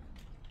car.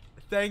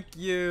 Thank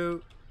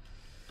you.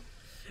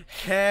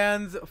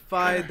 Hands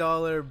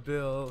 $5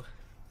 bill.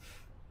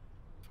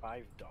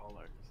 $5.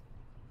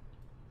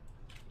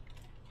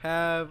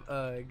 Have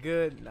a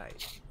good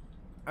night.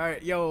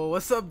 Alright, yo,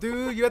 what's up,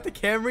 dude? You got the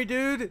Camry,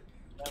 dude?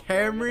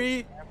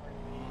 Camry?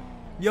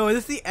 Yo, is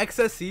this the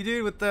XSC,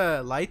 dude, with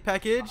the light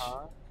package?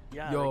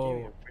 Yeah, Yo. they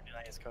gave me a pretty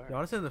nice car. Yo, I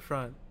want to sit in the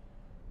front.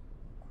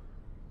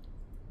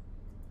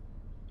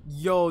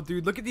 Yo,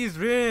 dude, look at these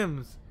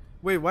rims.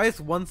 Wait, why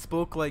is one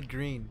spoke like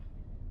green?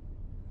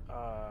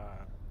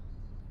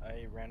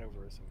 I ran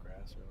over some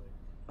grass earlier.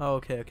 Oh,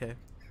 okay, okay.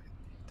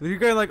 Dude, you're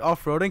going like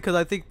off-roading? Because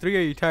I think 3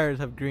 of your tires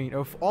have green.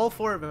 Or all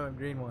 4 of them have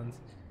green ones.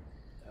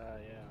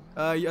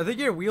 Yeah. I think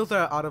your wheels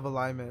are out of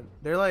alignment.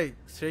 They're like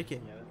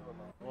shaking. Yeah.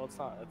 Well, it's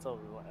not. It's a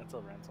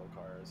rental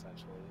car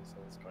essentially. So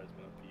this car's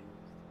been abused.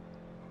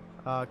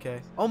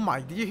 Okay. Oh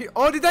my! Did you hear?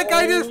 Oh, did that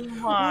guy just?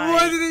 my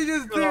What did he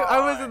just do? I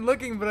God. wasn't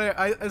looking, but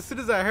I as soon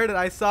as I heard it,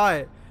 I saw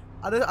it.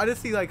 I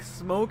just see like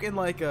smoke in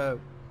like a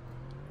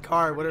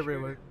car, whatever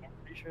it was. I'm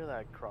pretty sure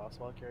that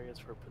crosswalk area is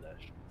for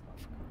pedestrians, not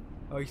for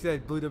cars. Oh, you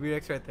said blue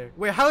WX right there.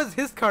 Wait, how is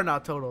his car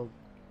not totaled?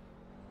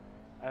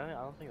 I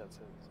don't think that's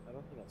his. I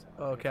don't think that's him.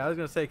 Oh, okay, I was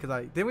gonna say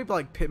because didn't we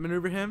like pit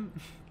maneuver him?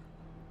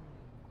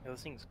 Yeah,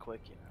 this thing's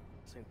quick, you know.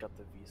 This thing's got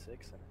the V6 in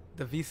it.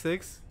 The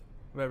V6?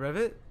 Wait, rev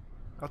it?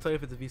 I'll tell you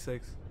if it's a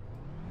V6.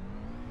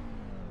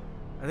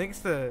 I think it's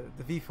the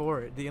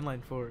V4, the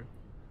inline 4.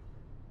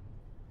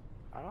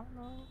 I don't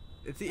know.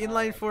 It's the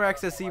inline 4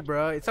 XSE,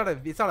 bro. It's not a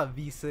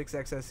V6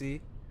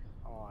 XSE.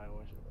 Oh, I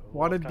wish.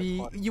 Wanna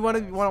be? You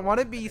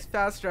wanna be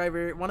fast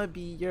driver? Wanna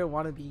be? You're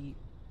wanna be?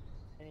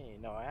 Hey,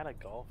 no, I had a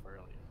Golf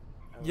earlier.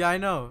 Yeah, I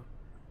know.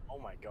 Oh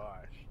my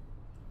gosh.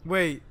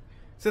 Wait,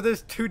 so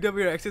there's 2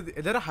 WXs.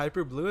 Is that a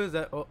Hyper Blue? Is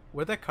that? Oh,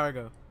 where'd that car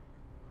go?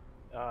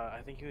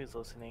 I think he was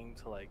listening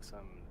to like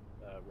some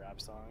rap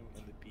song,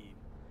 and the beat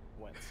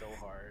went so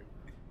hard.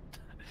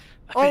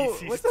 Oh,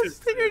 He what's ceased that to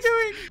stinger exist.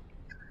 doing?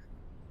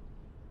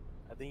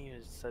 I think he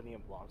was setting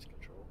up launch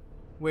control.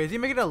 Wait, is he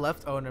making a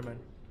left? Oh, never mind.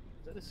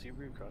 Is that a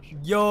Subaru Crush?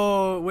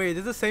 Yo, wait,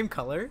 is it the same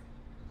color?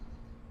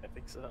 I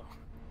think so.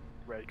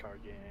 Red car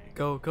gang.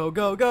 Go, go,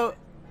 go, go!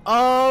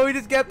 Oh, we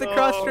just gapped the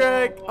cross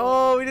track. No.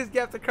 Oh, we just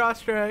gapped the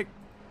cross track.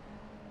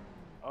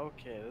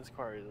 Okay, this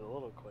car is a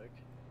little quick.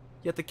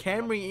 You got the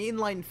Camry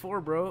inline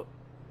 4, bro.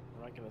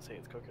 I'm not gonna say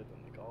it's quicker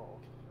than the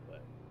Golf,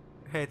 but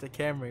Hey, it's a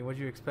Camry.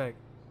 What'd you expect?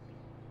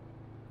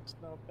 it's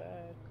not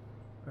bad.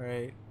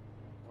 Alright.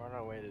 We're on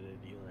our way to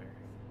the dealer.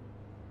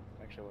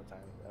 Actually, what time?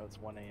 Oh, it's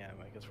 1 a.m.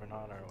 I guess we're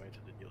not on our way to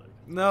the dealer.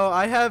 No,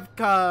 I have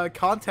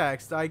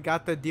contacts. I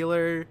got the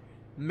dealer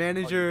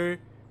manager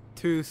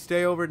to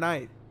stay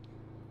overnight.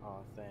 Oh,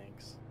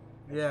 thanks.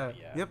 Yeah.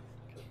 Yep.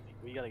 'Cause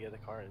we gotta get the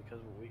car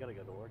because we gotta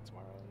go to work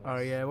tomorrow. Oh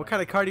yeah. What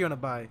kind of car do you want to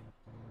buy?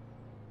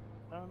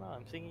 I don't know.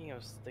 I'm thinking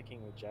of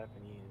sticking with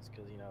Japanese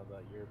because you know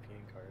the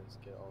European cars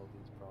get all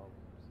these problems.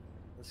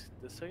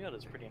 This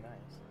Toyota's pretty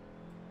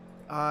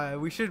nice.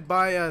 We should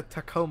buy a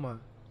Tacoma.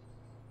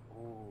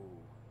 Ooh.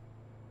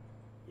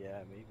 Yeah,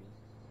 maybe.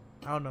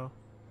 I don't know.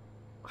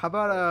 How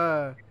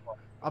about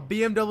a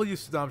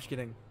BMW? No, I'm just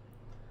kidding.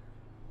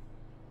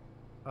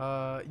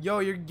 Yo,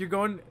 you're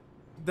going.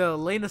 The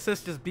lane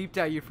assist just beeped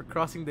at you for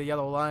crossing the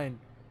yellow line.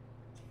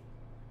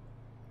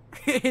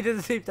 It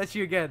just beeped at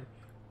you again.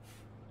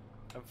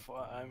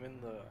 I'm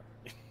in the.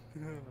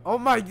 Oh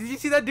my! Did you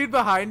see that dude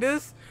behind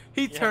us?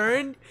 He Yeah.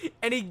 turned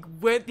and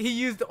he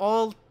used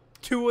all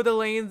 2 of the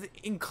lanes,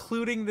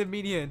 including the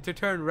median, to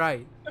turn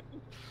right.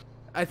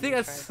 I think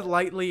that's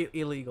slightly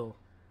illegal.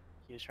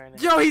 He was trying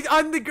to. Yo, he's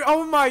on the.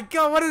 Oh my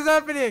God! What is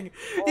happening?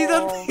 He's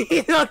on. Oh.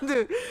 He's on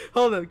the.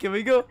 Hold up. Can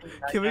we go?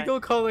 Can we guy- go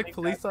call I like think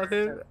police that on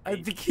him? person I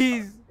hates think you.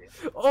 he's.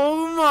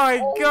 Oh my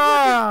Oh my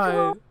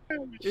God! gosh.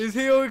 Is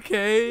he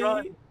okay?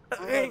 Run,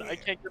 Run! I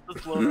can't get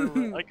this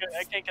loaner.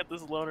 I can't get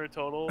this loaner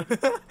totaled.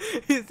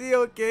 Is he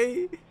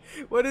okay?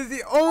 What is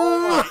he?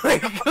 Oh my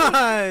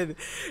god!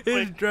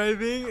 His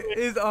driving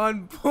is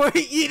on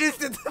point. You just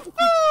did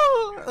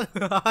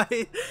the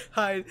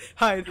hide.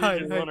 Here's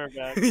your loaner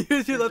back. Let's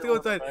Here's go your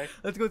inside. loaner back.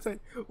 Let's go inside.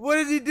 What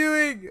is he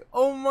doing?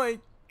 Oh my!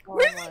 Oh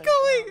Where's he my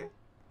going? God.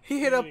 He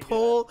hit a He's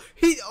pole.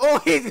 He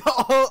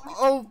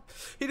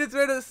just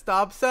ran a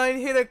stop sign,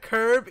 hit a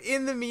curb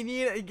in the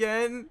median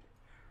again.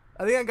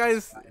 I think that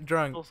guy's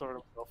drunk. He'll sort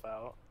himself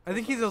out. I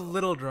think he's a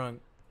little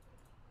drunk.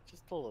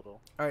 Just a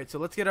little. All right, so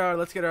let's get our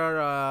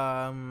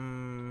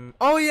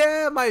oh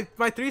yeah, my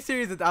 3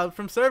 series is out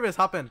from service.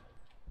 Hop in.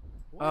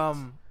 What?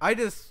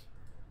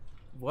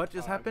 What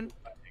just happened?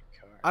 I need a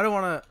car. I don't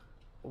wanna.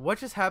 What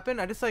just happened?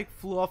 I just like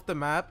flew off the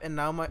map and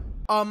now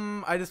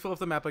I just flew off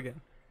the map again.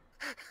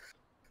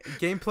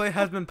 Gameplay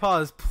has been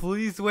paused.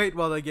 Please wait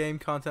while the game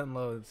content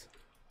loads.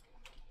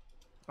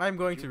 I'm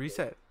going to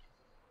reset.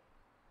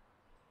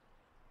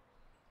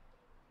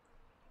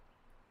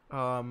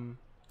 I'm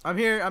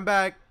here. I'm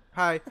back.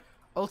 Hi.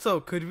 Also,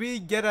 could we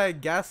get a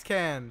gas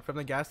can from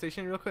the gas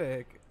station real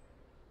quick?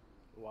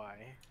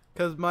 Why?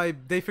 Cause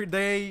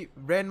they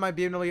ran my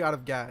BMW out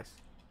of gas.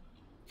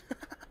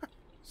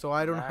 So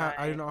I don't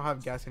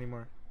have gas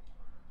anymore.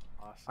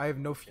 Awesome. I have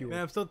no fuel.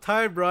 Man, I'm so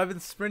tired, bro. I've been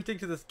sprinting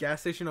to this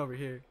gas station over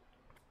here.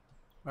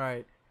 All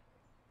right.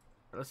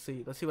 Let's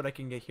see what I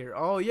can get here.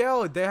 Oh,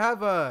 yo, they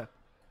have a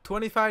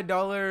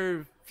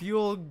 $25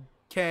 fuel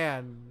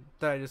can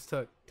that I just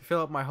took to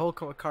fill up my whole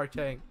car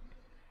tank.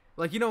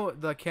 Like, you know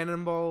the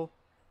cannonball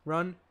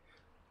run?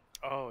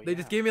 Oh, yeah. They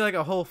just gave me like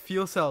a whole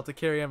fuel cell to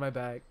carry on my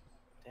bag.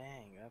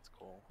 Dang, that's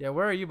cool. Yeah,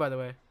 where are you, by the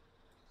way?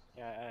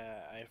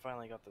 Yeah, I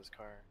finally got this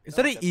car. Is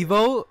No, that an definitely-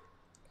 Evo?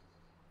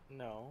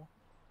 No.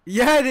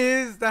 Yeah, it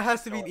is. That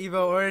has to be an No,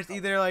 Evo, or it's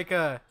either like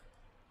a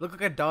look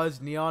like a Dodge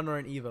Neon or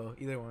an Evo.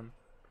 Either one.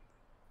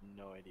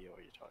 No idea what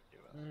you're talking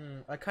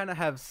about. I kind of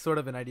have sort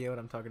of an idea what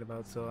I'm talking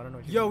about, so I don't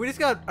know. Yo, we just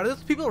got. Are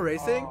those people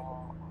racing?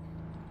 Oh.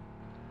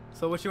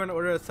 So what you want to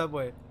order at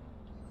Subway?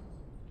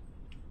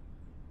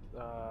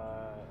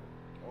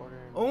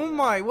 Order. Oh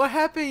my! What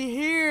happened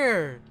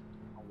here?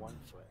 On 1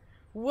 foot.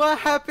 What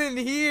happened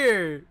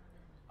here?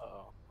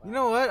 Uh-oh. You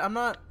know what? I'm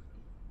not.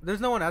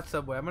 There's no one at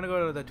Subway. I'm gonna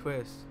go to the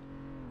Twist.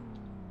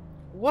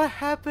 What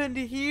happened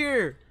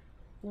here?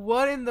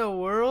 What in the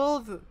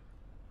world?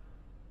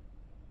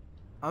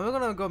 I'm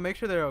gonna go make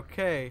sure they're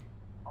okay.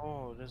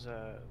 Oh, there's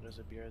a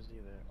BRZ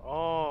there.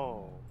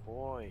 Oh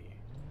boy.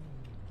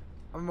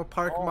 I'm gonna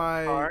park Oh,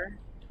 my car?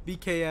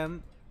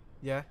 BKM.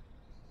 Yeah.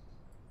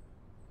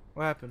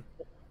 What happened?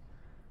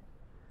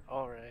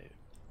 All right.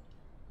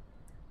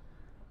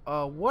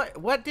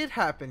 What did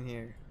happen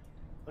here?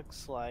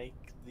 Looks like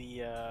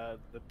the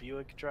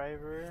Buick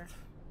driver.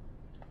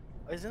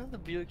 Isn't it the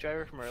Buick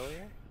driver from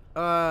earlier?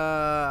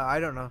 I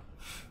don't know.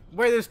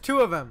 Wait, there's 2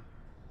 of them.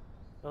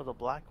 No, the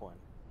black one.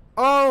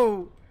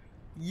 Oh,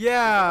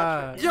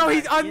 yeah. Is Yo, that-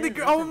 he's on he the.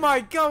 is, Oh isn't my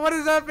God, what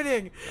is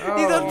happening? Oh,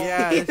 he's on,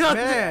 yeah, he's this on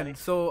man.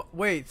 So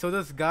wait, so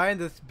this guy in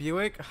this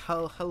Buick,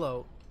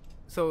 hello.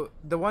 So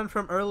the one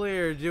from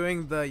earlier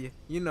doing the, hit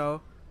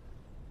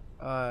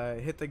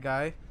the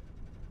guy.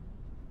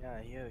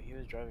 Yeah, he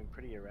was driving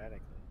pretty erratically.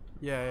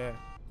 Yeah.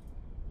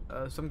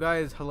 Some guy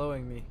is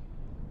helloing me.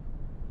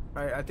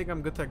 Alright, I think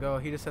I'm good to go.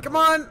 He just said, "Come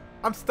on,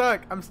 I'm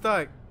stuck.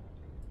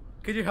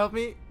 Could you help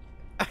me?"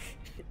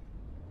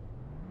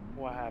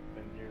 What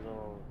happened? Your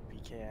little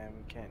BKM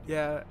can't.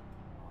 Yeah.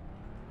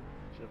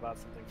 Should have bought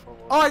something for.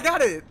 Oh, I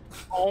got it.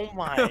 Oh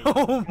my.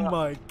 Oh God.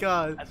 my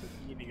God. I think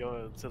you need to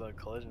go to the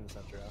collision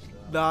center after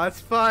that. Nah, it's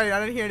fine. I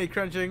didn't hear any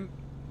crunching.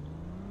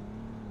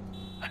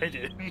 I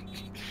did.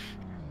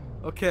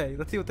 Okay,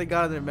 let's see what they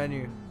got on their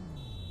menu.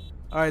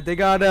 Alright, they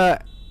got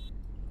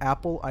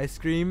apple ice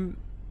cream,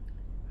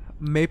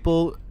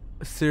 maple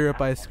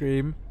syrup ice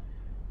cream,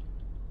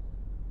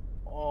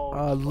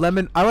 Oh.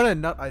 lemon. I want a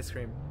nut ice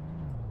cream.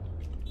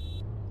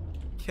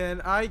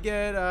 Can I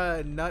get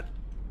a nut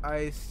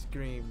ice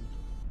cream?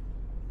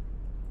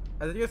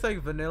 I think it's like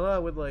vanilla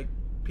with like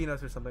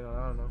peanuts or something on it.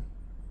 I don't know.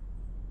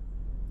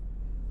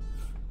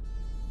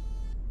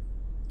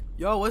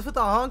 Yo, what's with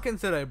the honking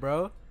today,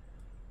 bro?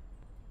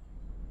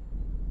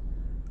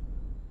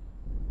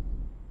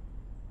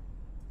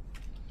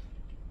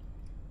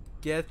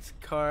 Get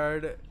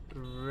card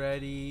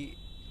ready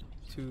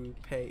to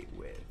pay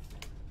with.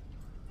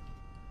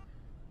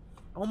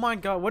 Oh my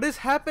God, what is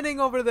happening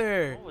over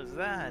there? What was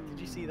that? Did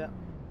you see that?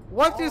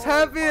 What just Oh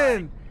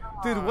happened?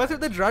 my Dude, what's with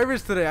the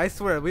drivers today? I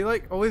swear, we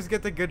like always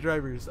get the good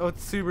drivers. Oh,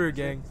 it's Subaru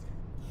gang.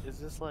 Is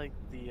this like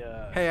the?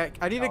 Hey,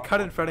 I need to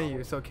cut in California front of you,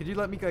 model? so could you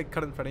let me like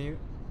cut in front of you?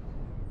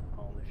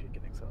 Only if you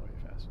can accelerate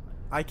faster.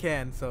 I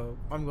can, so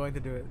I'm going to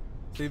do it.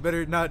 So you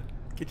better not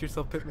get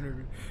yourself pit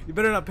maneuver. You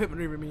better not pit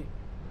maneuver me.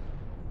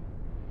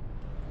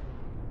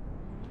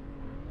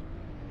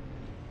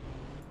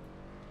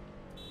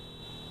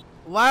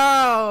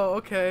 Wow,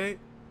 okay.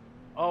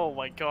 Oh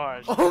my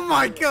gosh. Oh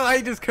my God,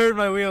 I just curved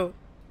my wheel.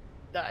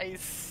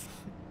 Nice.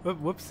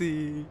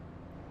 Whoopsie.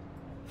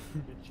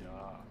 Good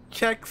job.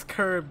 Checks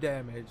curb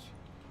damage.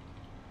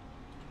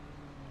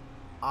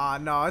 Ah,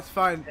 no, it's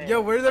fine. Hey, Yo,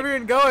 where's like-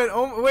 everyone going?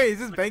 Oh, wait, is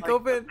this looks bank like the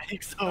open?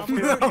 bank's I'm open.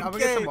 gonna get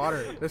Okay. some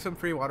water. There's some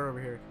free water over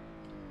here.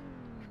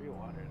 Free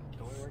water.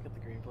 Don't we work at the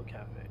Greenville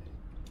Cafe?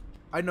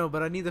 I know,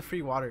 but I need the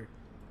free water.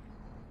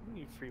 We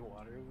need free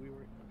water. We were.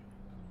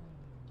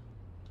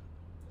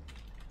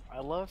 I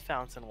love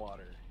fountain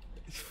water.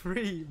 It's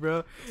free,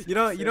 bro. You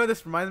know what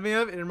this reminds me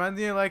of? It reminds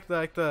me of like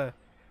the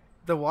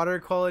water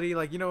quality,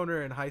 like, you know, when we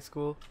were in high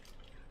school.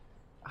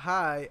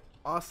 Hi,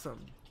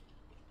 awesome.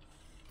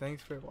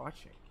 Thanks for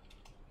watching.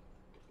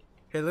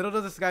 Hey, little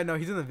does this guy know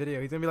he's in the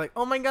video. He's gonna be like,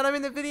 oh my god, I'm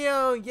in the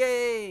video!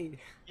 Yay!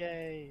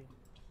 Yay!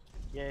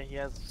 Yeah, he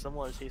has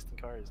similar taste in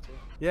cars too.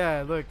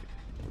 Yeah, look.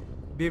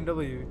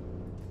 BMW.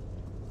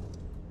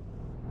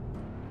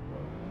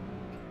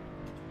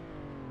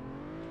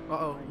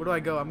 Uh-oh, where do I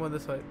go? I'm going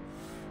this way.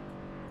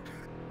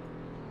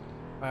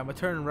 Alright, I'm gonna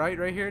turn right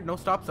here. No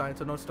stop sign,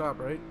 so no stop,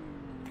 right?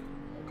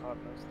 No cop,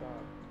 no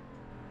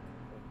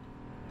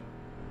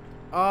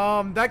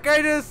stop. That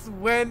guy just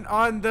went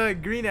on the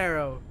green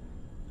arrow.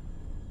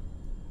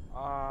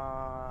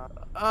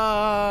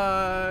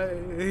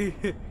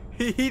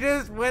 He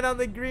just went on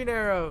the green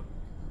arrow.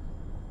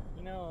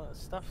 You know,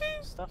 stuff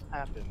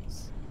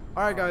happens.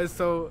 Alright guys,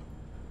 so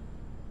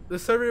the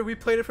server, we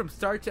played it from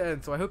start to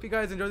end, so I hope you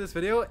guys enjoyed this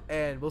video,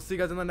 and we'll see you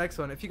guys in the next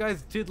one. If you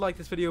guys did like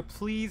this video,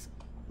 please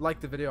like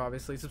the video,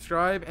 obviously.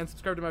 Subscribe, and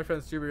subscribe to my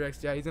friend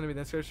StuberXDI. He's gonna be in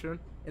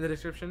the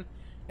description.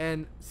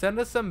 And send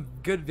us some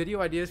good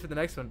video ideas for the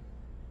next one.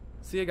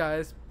 See you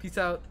guys. Peace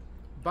out.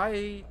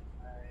 Bye.